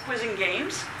create little quizzing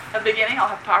games at the beginning. I'll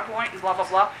have PowerPoint and blah, blah,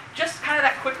 blah. Just kind of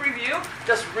that quick review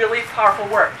does really powerful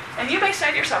work. And you may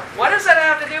say to yourself, what does that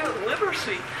have to do with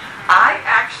literacy? I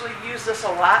actually use this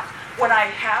a lot when I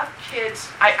have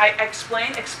kids. I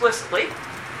explain explicitly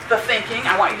the thinking.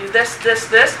 I want you to do this, this,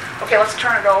 this. Okay, let's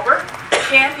turn it over.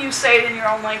 Can you say it in your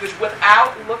own language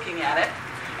without looking at it?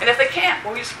 And if they can't,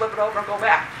 well, we just flip it over and go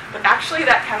back. But actually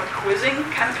that kind of quizzing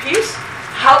kind of piece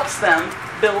helps them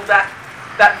build that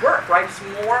work, right? It's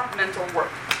more mental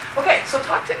work. Okay, so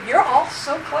you're all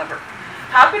so clever.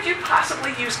 How could you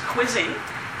possibly use quizzing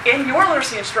in your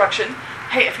literacy instruction?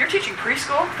 Hey, if you're teaching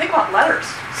preschool, think about letters,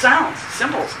 sounds,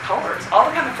 symbols, colors, all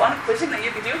the kind of fun quizzing that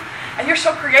you can do. And you're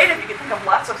so creative, you can think of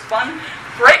lots of fun,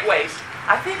 great ways.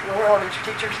 I think lower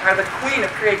elementary teachers are the queen of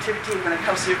creativity when it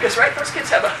comes to, because those kids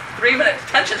have a 3-minute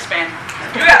attention span.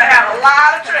 You gotta have a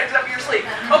lot of tricks up your sleeve.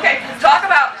 Okay, talk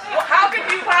about, how could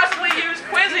you possibly use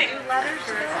quizzing?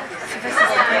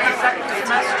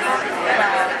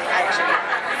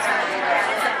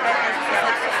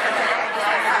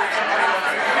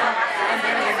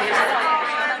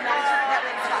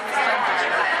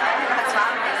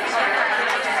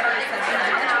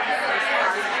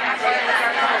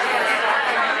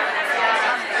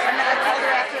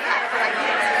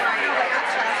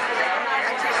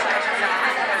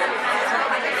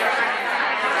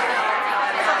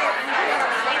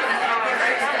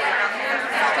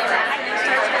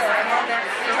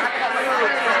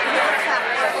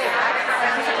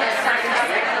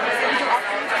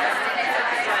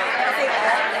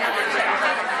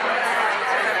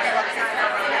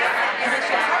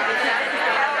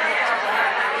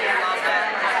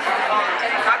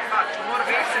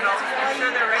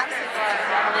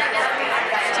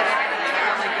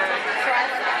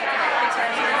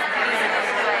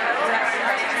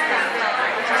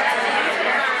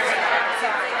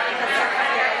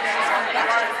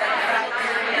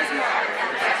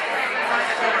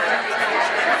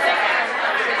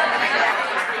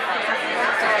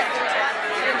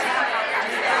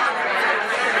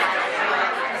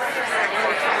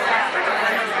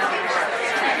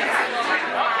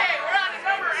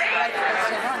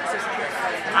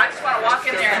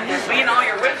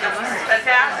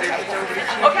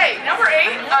 Okay, number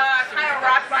 8 kind of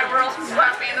rocked my world,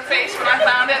 slapped me in the face when I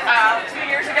found it 2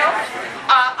 years ago.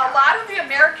 A lot of the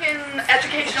American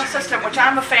educational system, which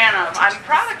I'm a fan of, I'm a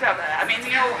product of it. I mean,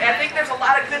 I think there's a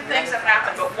lot of good things that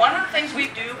happen, but one of the things we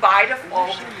do by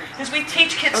default is we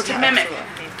teach kids to mimic.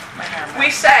 We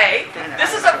say,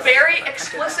 this is a very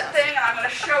explicit thing, and I'm going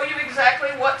to show you exactly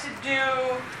what to do,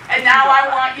 and now I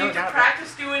want you to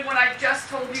practice doing what I just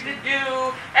told you to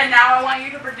do, and now I want you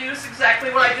to produce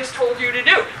exactly what I just told you to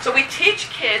do. So we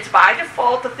teach kids by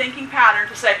default the thinking pattern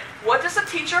to say, what does a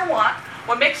teacher want?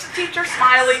 What makes the teacher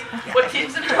smiley? What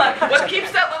keeps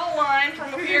that little line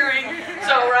from appearing? And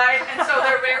so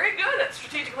they're very good at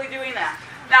strategically doing that.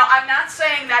 Now, I'm not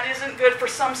saying that isn't good for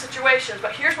some situations,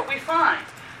 but here's what we find.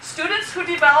 Students who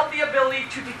develop the ability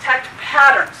to detect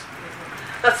patterns,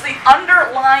 that's the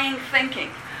underlying thinking.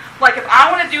 Like if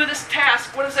I want to do this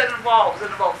task, what does it involve?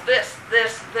 It involves this,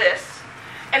 this, this.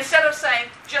 Instead of saying,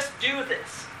 just do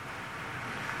this.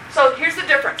 So here's the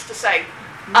difference to say,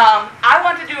 I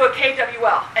want to do a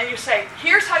KWL. And you say,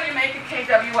 here's how you make a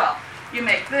KWL. You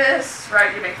make this,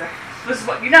 right? You make this is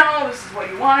what you know, this is what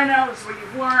you want to know, this is what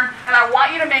you've learned, and I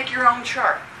want you to make your own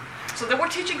chart. So then we're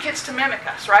teaching kids to mimic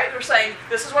us, right? They're saying,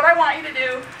 this is what I want you to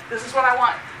do, this is what I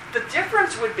want. The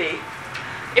difference would be,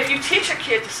 if you teach a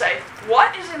kid to say,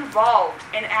 what is involved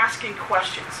in asking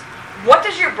questions? What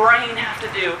does your brain have to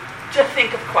do to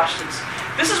think of questions?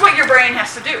 This is what your brain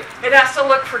has to do. It has to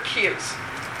look for cues.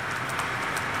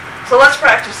 So let's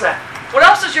practice that. What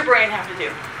else does your brain have to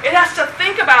do? It has to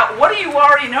think about, what do you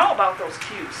already know about those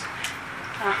cues?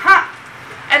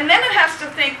 And then it has to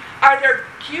think, are there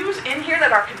cues in here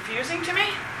that are confusing to me?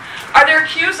 Are there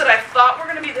cues that I thought were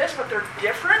going to be this, but they're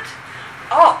different?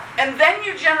 Oh, and then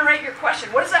you generate your question.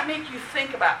 What does that make you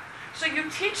think about? So you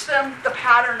teach them the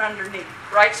pattern underneath,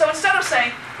 right? So instead of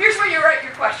saying, here's where you write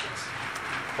your questions.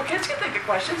 Well, kids can think of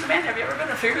questions. Man, have you ever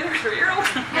been a 3-year-old?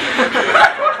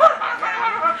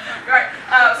 Right.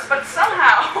 But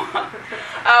somehow,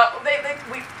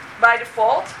 we by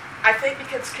default, I think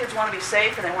because kids want to be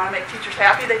safe and they want to make teachers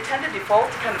happy, they tend to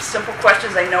default to kind of simple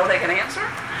questions they know they can answer,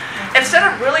 instead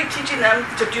of really teaching them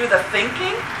to do the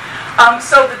thinking.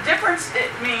 So the difference, it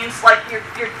means like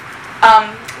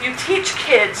You teach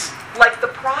kids like the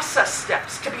process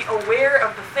steps to be aware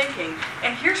of the thinking.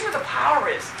 And here's where the power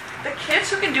is. The kids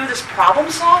who can do this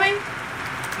problem solving,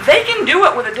 they can do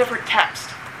it with a different text.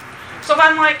 So if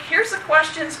I'm like, here's the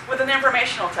questions with an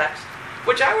informational text,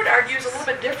 which I would argue is a little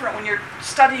bit different when you're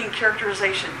studying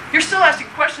characterization. You're still asking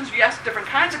questions, you ask different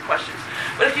kinds of questions.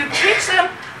 But if you teach them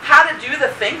how to do the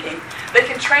thinking, they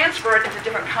can transfer it into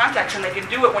different contexts and they can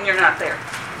do it when you're not there.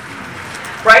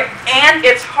 Right? And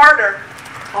it's harder.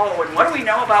 Oh, and what do we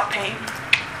know about pain?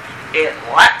 It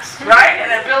lasts, right?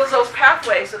 And it builds those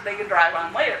pathways that they can drive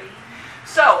on later.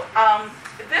 So,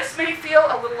 this may feel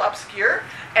a little obscure,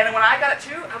 and when I got it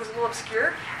too, I was a little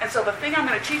obscure. And so the thing I'm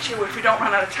going to teach you, if we don't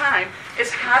run out of time,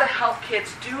 is how to help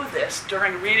kids do this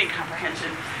during reading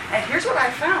comprehension. And here's what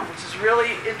I found, which is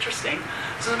really interesting.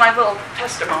 This is my little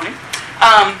testimony.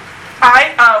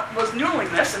 I was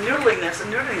noodling this,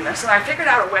 and I figured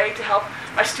out a way to help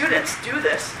my students do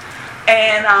this.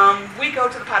 And we go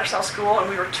to the Potter Cell School, and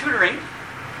we were tutoring.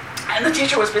 And the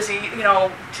teacher was busy,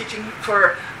 teaching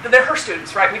for her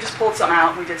students, right? We just pulled some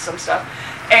out, and we did some stuff.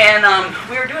 And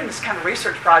we were doing this kind of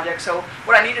research project, so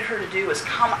what I needed her to do is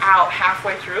come out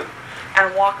halfway through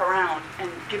and walk around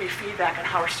and give me feedback on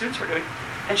how her students were doing.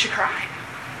 And she cried.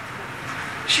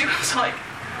 She was like,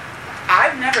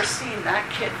 I've never seen that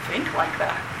kid think like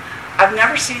that. I've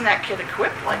never seen that kid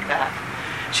equipped like that.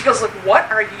 She goes, look,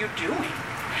 what are you doing?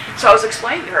 So I was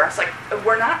explaining to her, I was like,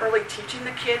 we're not really teaching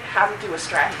the kid how to do a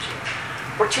strategy.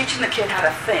 We're teaching the kid how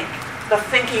to think, the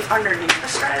thinking underneath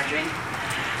the strategy.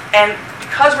 And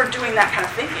because we're doing that kind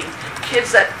of thinking,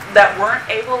 kids that weren't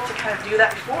able to kind of do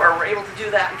that before were able to do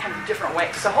that in kind of different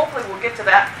ways. So hopefully we'll get to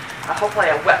that.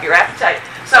 Hopefully I whet your appetite.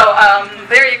 So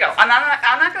there you go. I'm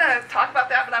not going to talk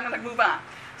about that, but I'm going to move on.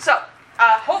 So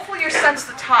hopefully you sense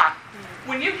the talk.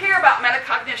 When you hear about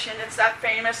metacognition, it's that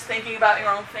famous thinking about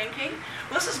your own thinking.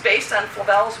 Well, this is based on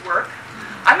Flavel's work.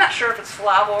 I'm not sure if it's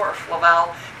Flavel or Flavel.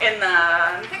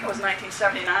 I think it was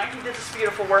 1979, he did this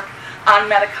beautiful work on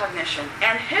metacognition.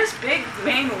 And his big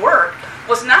main work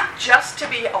was not just to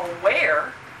be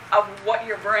aware of what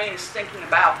your brain is thinking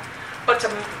about, but to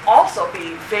also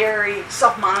be very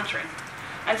self-monitoring.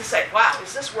 And to say, wow,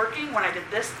 is this working? When I did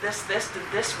this, did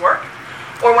this work?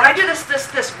 Or when I do this,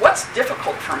 what's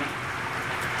difficult for me?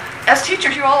 As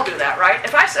teachers, you all do that, right?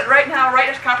 If I said right now, write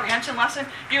a comprehension lesson,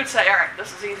 you would say, all right, this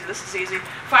is easy.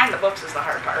 Find the books is the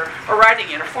hard part, or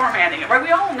writing it, or formatting it, right? We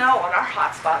all know what our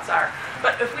hot spots are.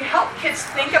 But if we help kids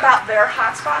think about their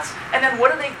hot spots, and then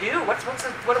what do they do? How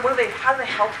do they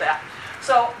help that?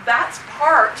 So that's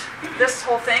this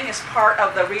whole thing is part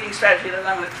of the reading strategy that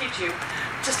I'm going to teach you,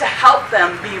 just to help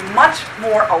them be much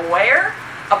more aware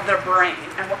of their brain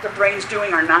and what their brain's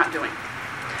doing or not doing.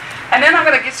 And then I'm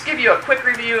going to just give you a quick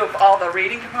review of all the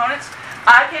reading components.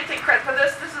 I can't take credit for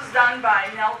this. This is done by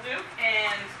Nell Duke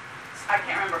and I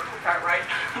can't remember who got it right,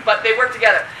 but they work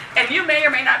together. And you may or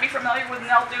may not be familiar with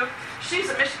Nell Duke.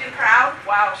 She's a Michigan crowd.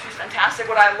 Wow, she's fantastic.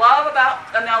 What I love about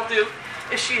Nell Duke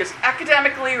is she is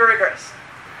academically rigorous.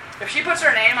 If she puts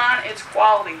her name on, it's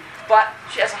quality. But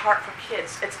she has a heart for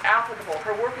kids. It's applicable.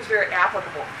 Her work is very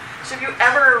applicable. So if you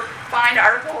ever find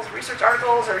articles, research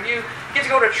articles, or you get to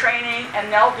go to training and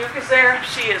Nell Duke is there,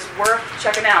 she is worth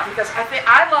checking out. Because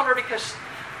I love her because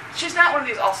she's not one of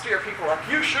these austere people like,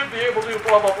 you should be able to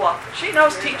blah, blah, blah. She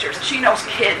knows teachers. She knows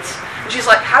kids. And she's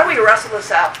like, how do we wrestle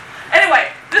this out? Anyway,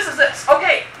 this is this.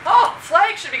 Okay. Oh,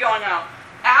 flag should be going out.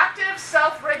 Active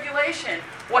self-regulation.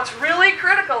 What's really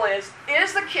critical is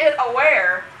the kid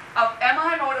aware of, am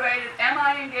I motivated? Am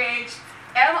I engaged?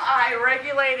 Am I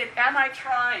regulated? Am I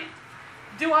trying?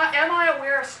 Am I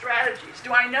aware of strategies?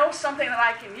 Do I know something that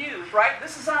I can use, right?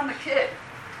 This is on the kid.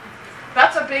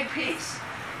 That's a big piece.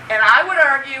 And I would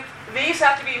argue these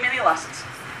have to be mini lessons.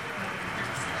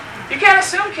 You can't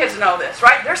assume kids know this,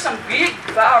 right? There's some big,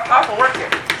 powerful work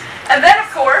here. And then, of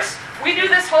course, we do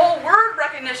this whole word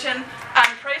recognition.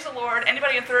 Praise the Lord,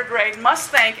 anybody in third grade must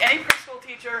thank any preschool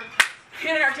teacher,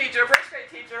 kindergarten teacher, first grade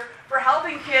teacher for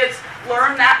helping kids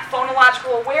learn that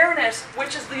phonological awareness,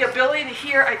 which is the ability to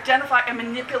hear, identify, and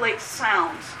manipulate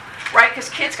sounds, right? Because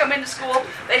kids come into school,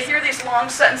 they hear these long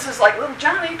sentences like, little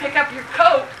Johnny, pick up your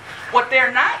coat. What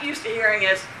they're not used to hearing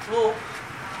is little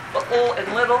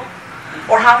and little,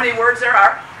 or how many words there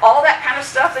are. All that kind of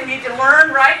stuff they need to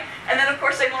learn, right? And then, of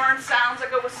course, they learn sounds that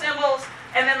go with symbols,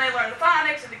 and then they learn the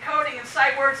phonics and decoding and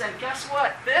sight words, and guess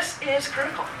what? This is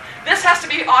critical. This has to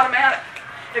be automatic.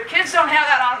 If kids don't have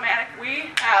that automatic,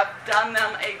 we have done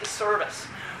them a disservice.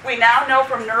 We now know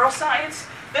from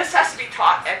neuroscience, this has to be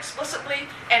taught explicitly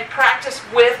and practiced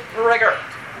with rigor.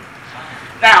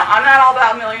 Now, I'm not all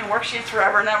about a million worksheets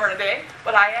forever and ever and a day,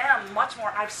 but I am much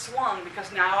more, I've swung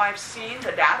because now I've seen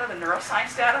the data, the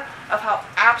neuroscience data, of how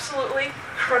absolutely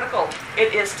critical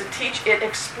it is to teach it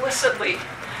explicitly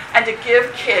and to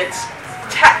give kids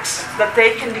text that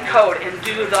they can decode and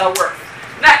do the work.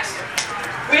 Next,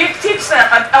 we teach them,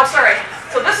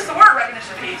 so this is the word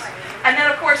recognition piece. And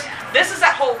then, of course, this is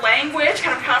that whole language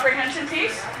kind of comprehension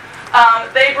piece.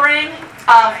 They bring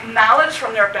knowledge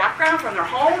from their background, from their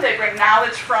home. They bring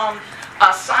knowledge from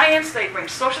science. They bring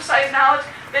social science knowledge.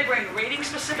 They bring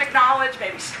reading-specific knowledge,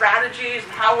 maybe strategies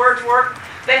and how words work.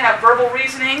 They have verbal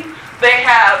reasoning. They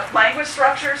have language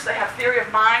structures. They have theory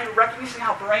of mind, recognizing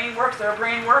how brain works, their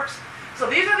brain works. So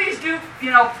these are these two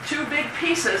big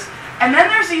pieces. And then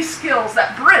there's these skills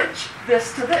that bridge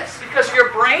this to this, because your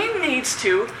brain needs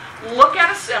to look at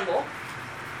a symbol,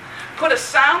 put a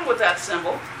sound with that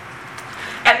symbol,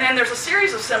 and then there's a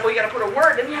series of symbols. You got to put a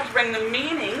word, then you have to bring the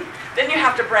meaning, then you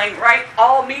have to bring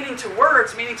all meaning to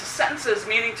words, meaning to sentences,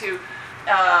 meaning to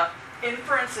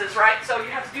inferences, right? So you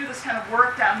have to do this kind of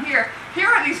work down here. Here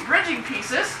are these bridging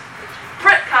pieces: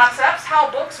 print concepts,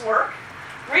 how books work,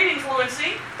 reading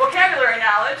fluency, vocabulary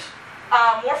knowledge,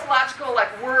 morphological,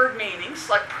 like word meanings,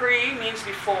 like pre means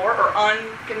before, or un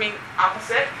can mean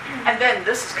opposite. And then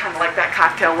this is kind of like that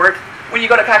cocktail word. When you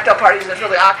go to cocktail parties and it's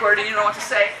really awkward and you don't know what to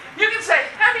say, you can say,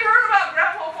 "Have you heard about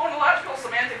grapho-phonological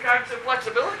semantic cognitive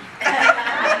flexibility?"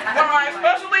 One of my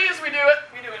specialties, we do it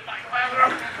in my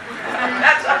classroom.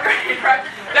 That's great, right?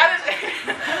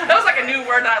 That was like a new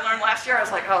word that I learned last year. I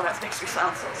was like, oh, that makes me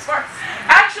sound so smart.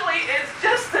 Actually, it's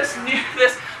just this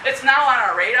it's now on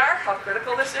our radar, how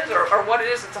critical this is, or what it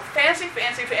is. It's a fancy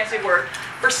word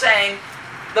for saying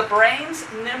the brain's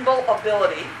nimble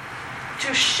ability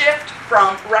to shift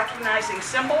from recognizing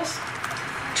symbols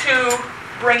to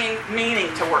bringing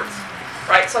meaning to words,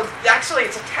 right? So actually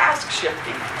it's a task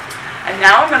shifting. And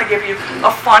now I'm going to give you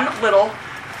a fun little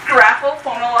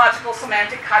grapho-phonological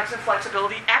semantic cognitive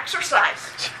flexibility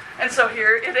exercise. And so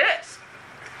here it is.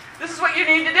 This is what you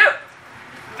need to do.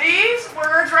 These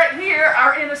words right here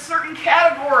are in a certain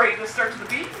category. This starts with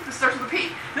a B, this starts with a P.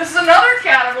 This is another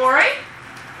category.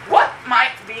 What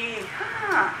might be?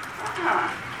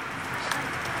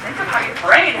 Think of how your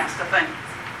brain has to think.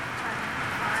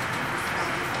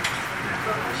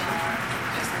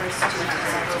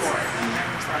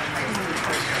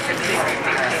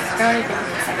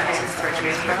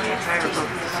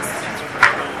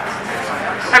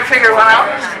 I figured one out.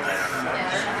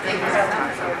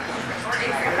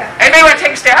 Anybody want to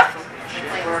take a step?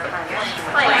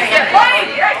 Yeah,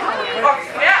 play.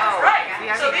 Yeah, right.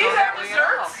 So these are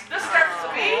desserts. This starts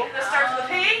with a B. This starts with a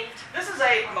P. This is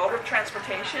a mode of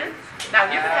transportation. Now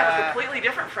you could have a completely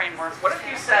different framework. What if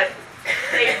you said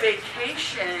a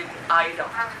vacation item?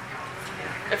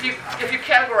 If you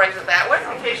categorize it that way,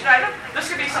 vacation item, this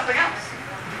could be something else.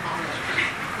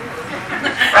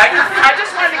 Right? I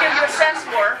just wanted to give you a sense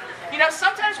for,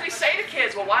 sometimes we say to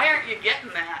kids, well, why aren't you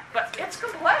getting that? But it's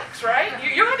complex, right?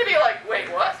 You have to be like, wait,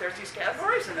 what? There's these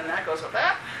categories, and then that goes with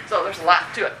that. So there's a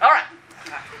lot to it. All right.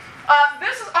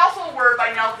 This is also a word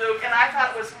by Nell Duke, and I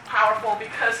thought it was powerful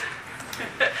because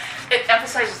it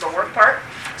emphasizes the work part.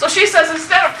 So she says,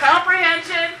 instead of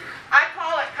comprehension, I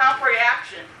call it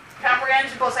comprehension.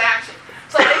 Comprehension plus action.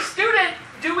 So a student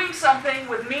doing something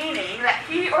with meaning that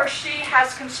he or she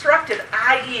has constructed,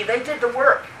 i.e., they did the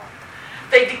work.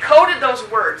 They decoded those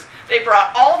words. They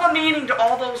brought all the meaning to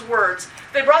all those words.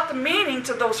 They brought the meaning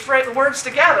to those words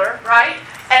together, right?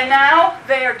 And now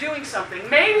they are doing something.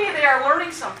 Maybe they are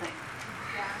learning something.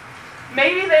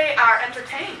 Maybe they are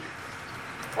entertained.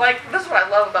 Like, this is what I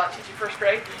love about teaching first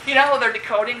grade. They're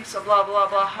decoding, so blah, blah,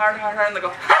 blah, hard, and they go,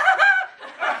 ha, ha,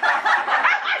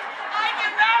 ha! I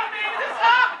can now make this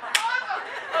up! Awesome!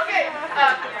 Okay,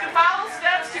 to follow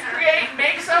steps, to create,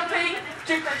 make something,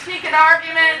 to critique an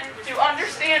argument, to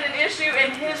understand an issue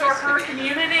in his or her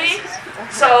community.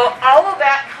 So all of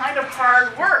that kind of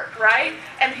hard work, right?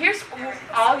 And here's,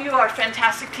 all you are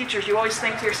fantastic teachers, you always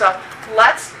think to yourself,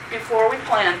 let's, before we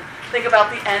plan, think about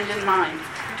the end in mind.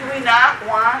 Do we not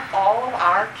want all of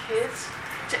our kids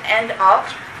to end up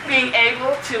being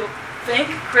able to think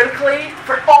critically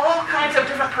for all kinds of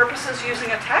different purposes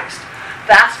using a text?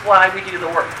 That's why we do the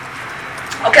work.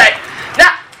 Okay,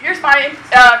 now, here's my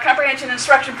comprehension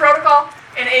instruction protocol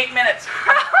in 8 minutes.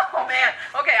 Oh man,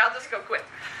 okay, I'll just go quick.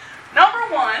 Number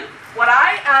one, what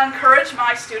I encourage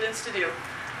my students to do,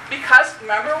 because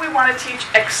remember we want to teach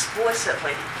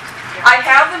explicitly, I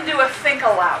have them do a think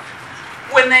aloud.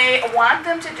 When they want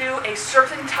them to do a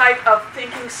certain type of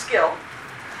thinking skill,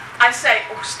 I say,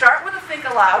 start with a think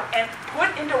aloud and put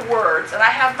into words, and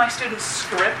I have my students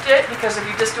script it, because if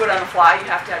you just do it on the fly, you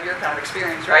have to have your kind of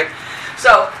experience, right?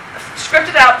 So script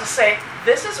it out to say,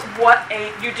 this is what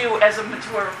you do as a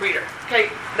mature reader.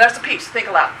 Okay, that's the piece, think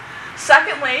aloud.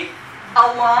 Secondly,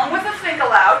 along with the think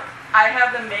aloud, I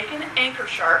have them make an anchor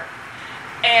chart.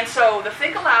 And so the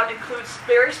think aloud includes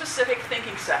very specific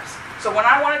thinking steps. So when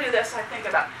I want to do this, I think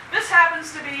about, this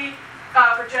happens to be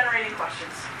for generating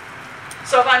questions.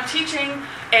 So if I'm teaching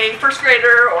a first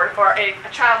grader or a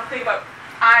child to think about,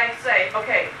 I say,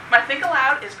 okay, my think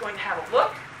aloud is going to have a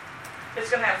look, it's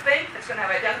going to have think, it's going to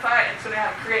have identify, and it's going to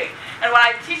have create. And what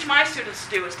I teach my students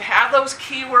to do is to have those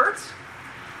keywords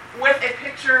with a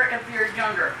picture if you're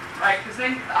younger, right? Because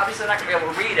then obviously they're not going to be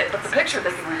able to read it, but the picture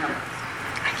they can remember.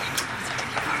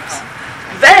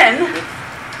 Then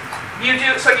you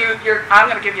do, so you're, I'm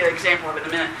going to give you an example of it in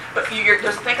a minute, but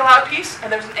there's a think aloud piece,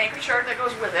 and there's an anchor chart that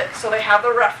goes with it, so they have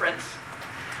the reference.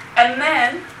 And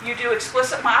then you do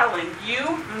explicit modeling.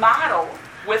 You model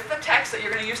with the text that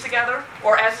you're going to use together,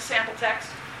 or as a sample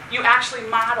text, you actually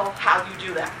model how you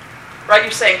do that. Right? You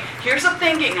say, here's the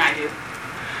thinking I do.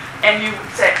 And you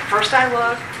say, first I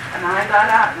look, and then I dot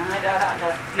out, and then I dot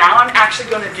out. Now I'm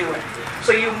actually going to do it.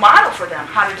 So you model for them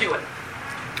how to do it.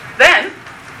 Then,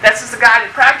 this is the guided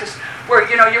practice where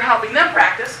you're helping them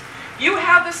practice. You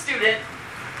have the student,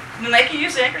 and they can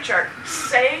use the anchor chart,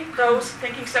 say those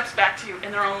thinking steps back to you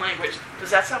in their own language. Does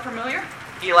that sound familiar?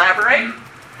 Elaborate.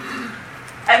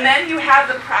 And then you have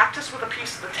them practice with a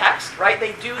piece of the text, right?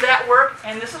 They do that work,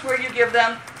 and this is where you give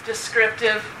them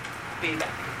descriptive feedback,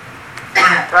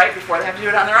 right? Before they have to do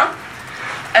it on their own.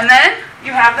 And then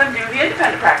you have them do the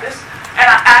independent practice. And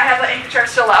I have the anchor chart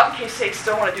still out in case they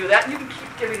still want to do that, and you can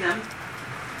keep giving them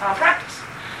practice.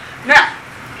 Now,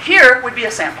 here would be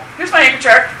a sample. Here's my anchor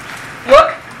chart.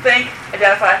 Look, think,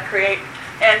 identify, create.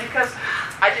 And because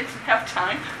I didn't have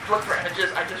time to look for images,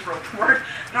 I just wrote the word.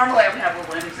 Normally I would have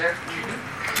little images there.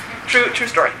 True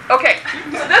story. Okay,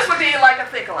 so this would be like a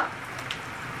think aloud.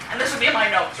 And this would be my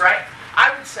notes, right?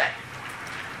 I would say,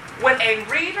 when a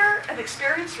reader, an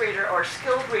experienced reader or a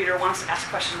skilled reader wants to ask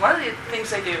questions, one of the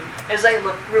things they do is they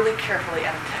look really carefully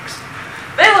at a text.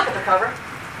 They look at the cover.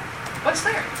 What's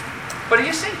there? What do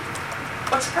you see?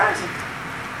 What's surprising?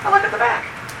 I look at the back.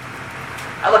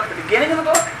 I look at the beginning of the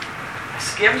book. I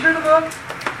skim through the book.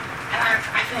 And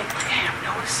I think, okay, I'm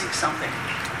noticing something.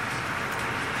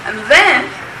 And then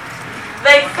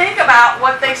they think about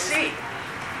what they see.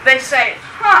 They say,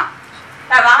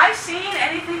 have I seen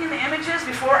anything in the images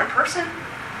before in person?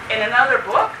 In another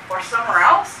book or somewhere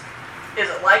else?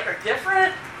 Is it like or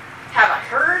different? Have I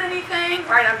heard anything?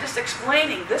 Right, I'm just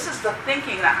explaining. This is the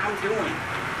thinking that I'm doing.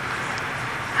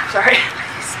 Sorry.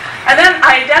 And then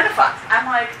I identify. I'm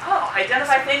like,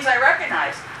 identify things I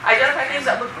recognize. Identify things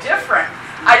that look different.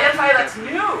 Identify that's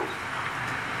new.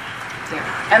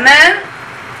 And then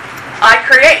I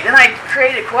create. Then I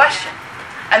create a question.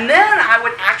 And then I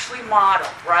would actually model,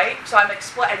 right? So I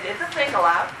did the think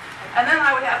aloud. And then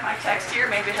I would have my text here.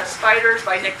 Maybe it has Spiders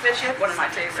by Nick Bishop, one of my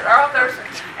favorite authors.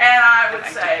 And I would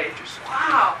say,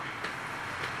 wow,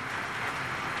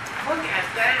 look at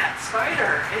that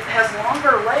spider. It has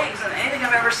longer legs than anything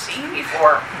I've ever seen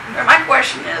before. And my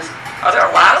question is, are there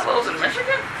a lot of those in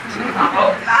Michigan? I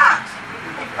hope not.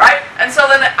 Right? And so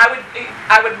then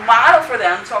I would model for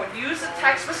them. So I would use the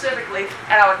text specifically,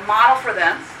 and I would model for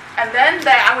them. And then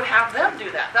I would have them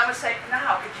do that. Then I would say,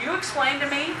 now, could you explain to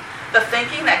me the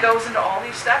thinking that goes into all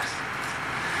these steps?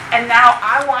 And now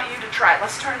I want you to try it.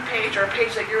 Let's turn a page or a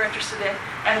page that you're interested in,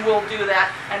 and we'll do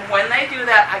that. And when they do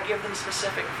that, I give them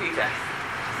specific feedback.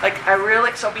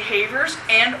 So behaviors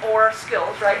and or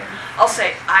skills, right? I'll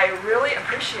say, I really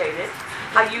appreciated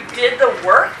how you did the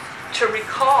work to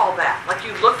recall that. Like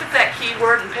you looked at that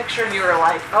keyword and picture and you were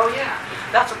like, oh yeah,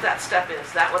 that's what that step is.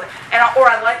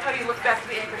 Or I like how you looked back at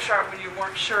the anchor chart when you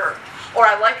weren't sure. Or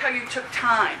I like how you took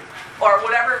time. Or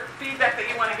whatever feedback that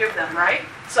you want to give them, right?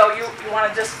 So you want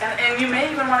to just, and you may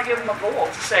even want to give them a goal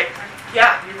to say,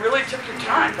 yeah, you really took your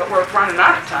time, but we're running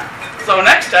out of time. So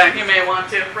next time you may want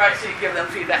to, right, so you give them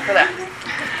feedback for that.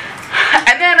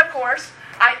 And then, of course,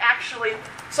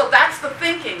 so that's the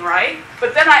thinking, right?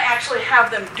 But then I actually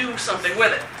have them do something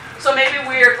with it. So maybe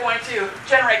we are going to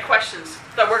generate questions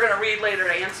that we're going to read later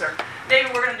to answer. Maybe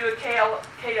we're going to do a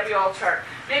KWL chart.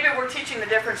 Maybe we're teaching the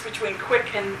difference between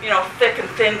quick and thick and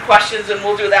thin questions, and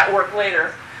we'll do that work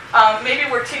later. Maybe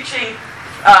we're teaching,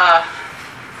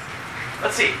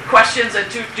 questions and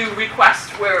to do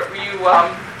requests where you, you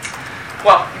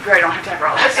probably don't have time for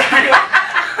all this.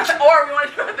 Or we want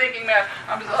to do a thinking math.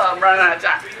 I'm running out of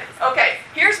time. Okay,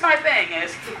 here's my thing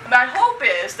is, my hope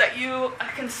is that you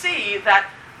can see that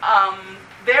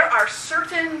there are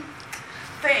certain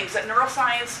things that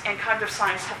neuroscience and cognitive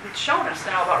science have shown us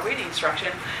now about reading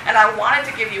instruction, and I wanted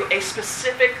to give you a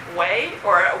specific way,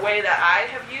 or a way that I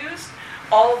have used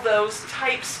all of those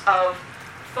types of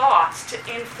thoughts to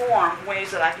inform ways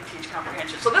that I can teach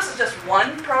comprehension. So this is just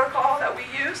one protocol that we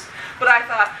use, but I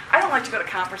thought, I don't like to go to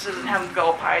conferences and have them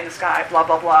go pie in the sky, blah,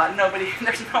 blah, blah.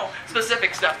 There's no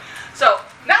specific stuff. So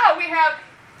now we have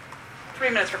 3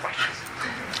 minutes for questions.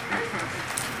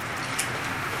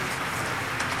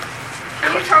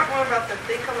 Can you talk more about the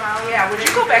think aloud? Yeah, would you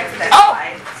go back to that Oh,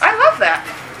 slide? I love that.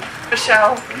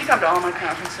 Michelle, you come to all my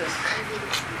conferences.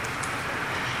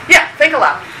 Yeah, think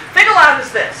aloud. Think aloud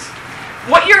is this.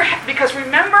 Because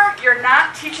remember, you're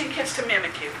not teaching kids to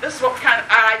mimic you. This is what kind of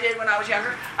I did when I was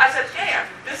younger. I said, yeah,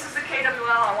 this is the KWL,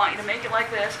 I want you to make it like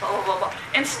this, blah, blah, blah, blah.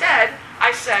 Instead,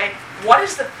 I say, what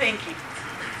is the thinking?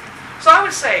 So I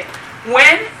would say,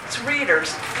 when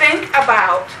readers think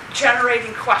about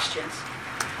generating questions,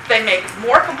 they make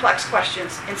more complex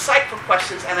questions, insightful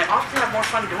questions, and they often have more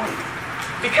fun doing them.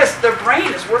 Because their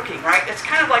brain is working, right? It's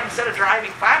kind of like instead of driving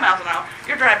 5 miles an hour,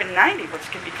 you're driving 90, which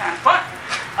can be kind of fun.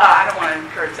 I don't want to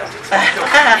encourage that.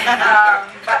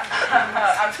 But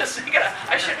I'm just thinking,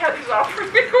 I should have these all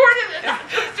pre-recorded and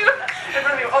just do it in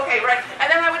front of you. Okay, right. And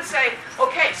then I would say,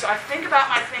 okay, so I think about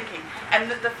my thinking. And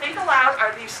the think aloud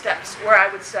are these steps where I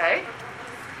would say,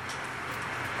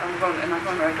 am I going in the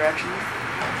right direction?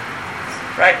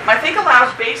 Right? My think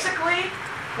aloud basically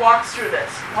walks through this.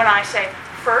 When I say,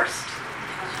 first,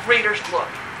 readers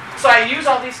look. So I use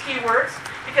all these keywords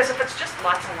because if it's just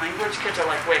lots of language, kids are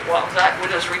like, wait, what was that? When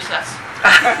is recess?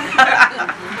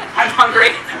 I'm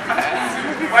hungry.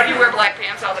 Why do you wear black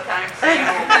pants all the time?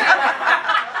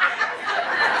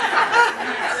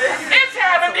 It's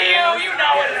happened to you. You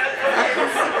know it.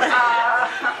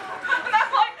 And I'm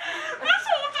like, this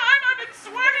whole time I've been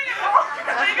sweating and all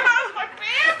thinking about my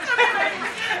pants.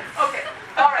 Okay.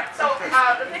 All right. So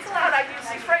the think aloud, I use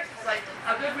these phrases like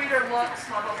a good reader looks,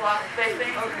 blah blah blah. They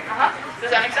think. Okay.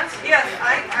 Does that make sense? Yes,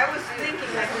 I was thinking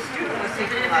that the student was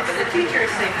thinking aloud, but the teacher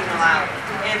is thinking aloud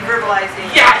and verbalizing.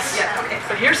 Yes. Yeah. Okay.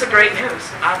 But here's the great news.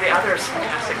 The other is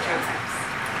fantastic too.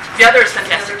 The other is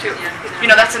fantastic too. You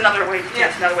know, that's another way.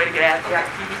 That's another way to get at it. Okay.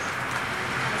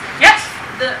 Yes.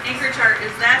 The anchor chart,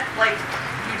 is that like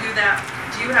you do that?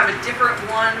 Do you have a different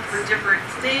one for different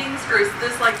things, or is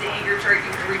this like the anchor chart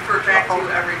you can refer back to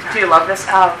every time? Do you love this?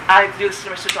 I do this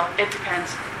to my students. It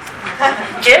depends.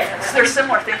 If there's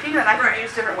similar thinking, then I can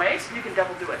use different ways. You can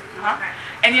double do it. Okay.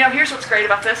 And you know, here's what's great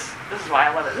about this. This is why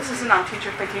I love it. This isn't on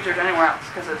Teacher Think Teachers anywhere else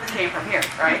because it came from here,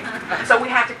 right? So we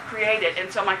have to create it,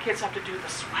 and so my kids have to do the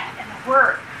sweat and the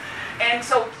work. And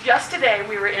so just today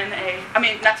we were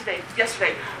yesterday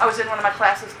I was in one of my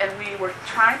classes and we were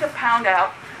trying to pound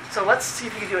out. So let's see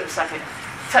if you can do it in a second.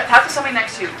 Talk to somebody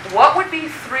next to you. What would be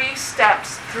 3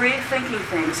 steps, 3 thinking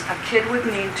things a kid would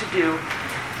need to do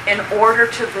in order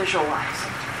to visualize?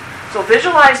 So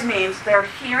visualize means they're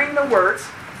hearing the words,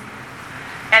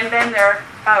 and then they're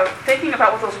thinking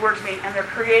about what those words mean, and they're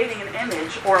creating an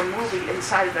image or a movie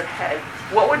inside of their head.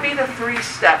 What would be the 3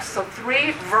 steps? So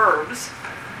 3 verbs,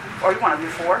 or you want to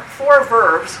do 4? 4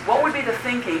 verbs. What would be the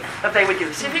thinking that they would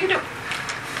do? See if you can do it.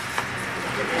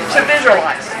 To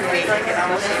visualize.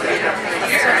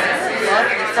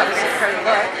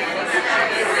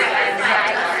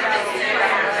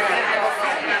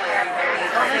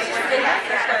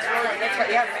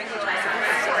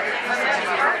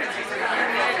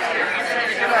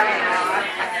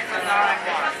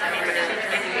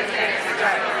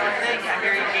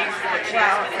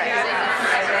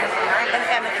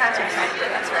 And the context,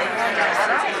 that's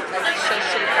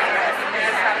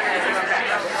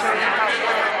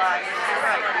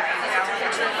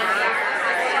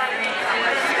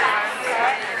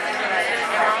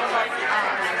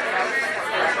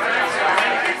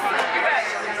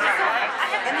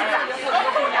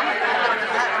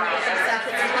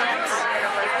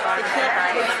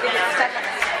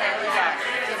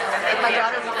my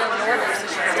daughter will go in order, so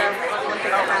she's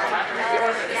looking over the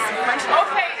order sequentially.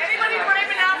 Okay, anybody brave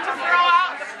enough to throw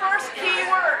out the first key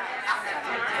word?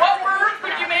 What word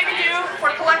would you maybe do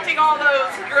for collecting all those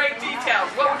great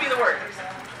details? What would be the word?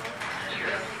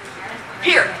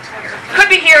 Here. Could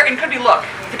be here and could be look,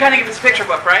 depending if it's a picture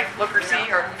book, right? Look or see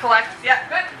or collect. Yeah,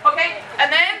 good. Okay,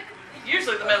 and then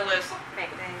usually the middle is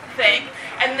think.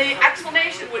 And the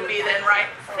explanation would be then, right?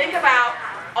 Think about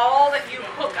all that you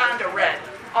hook onto red.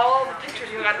 All the pictures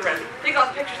you hook onto red. Think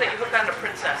about the pictures that you hooked onto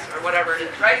princess or whatever it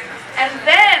is, right? And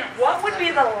then what would be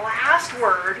the last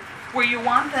word where you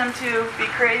want them to be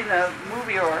creating a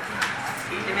movie or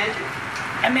Imagine.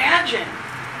 imagine.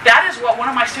 that is what one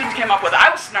of my students came up with. I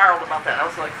was snarled about that. I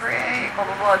was like, create, blah,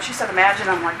 blah, blah. And she said, imagine.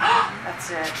 I'm like, oh, that's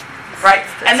it. Right?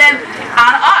 And then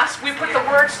on us, we put the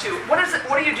words to. What is it?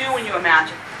 What do you do when you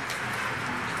imagine?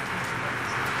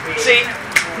 See?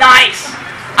 Nice.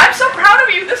 I'm so proud of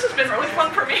you. This has been really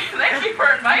fun for me. Thank you for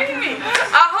inviting me.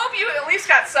 I hope you at least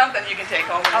got something you can take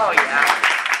home. Oh,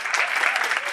 yeah.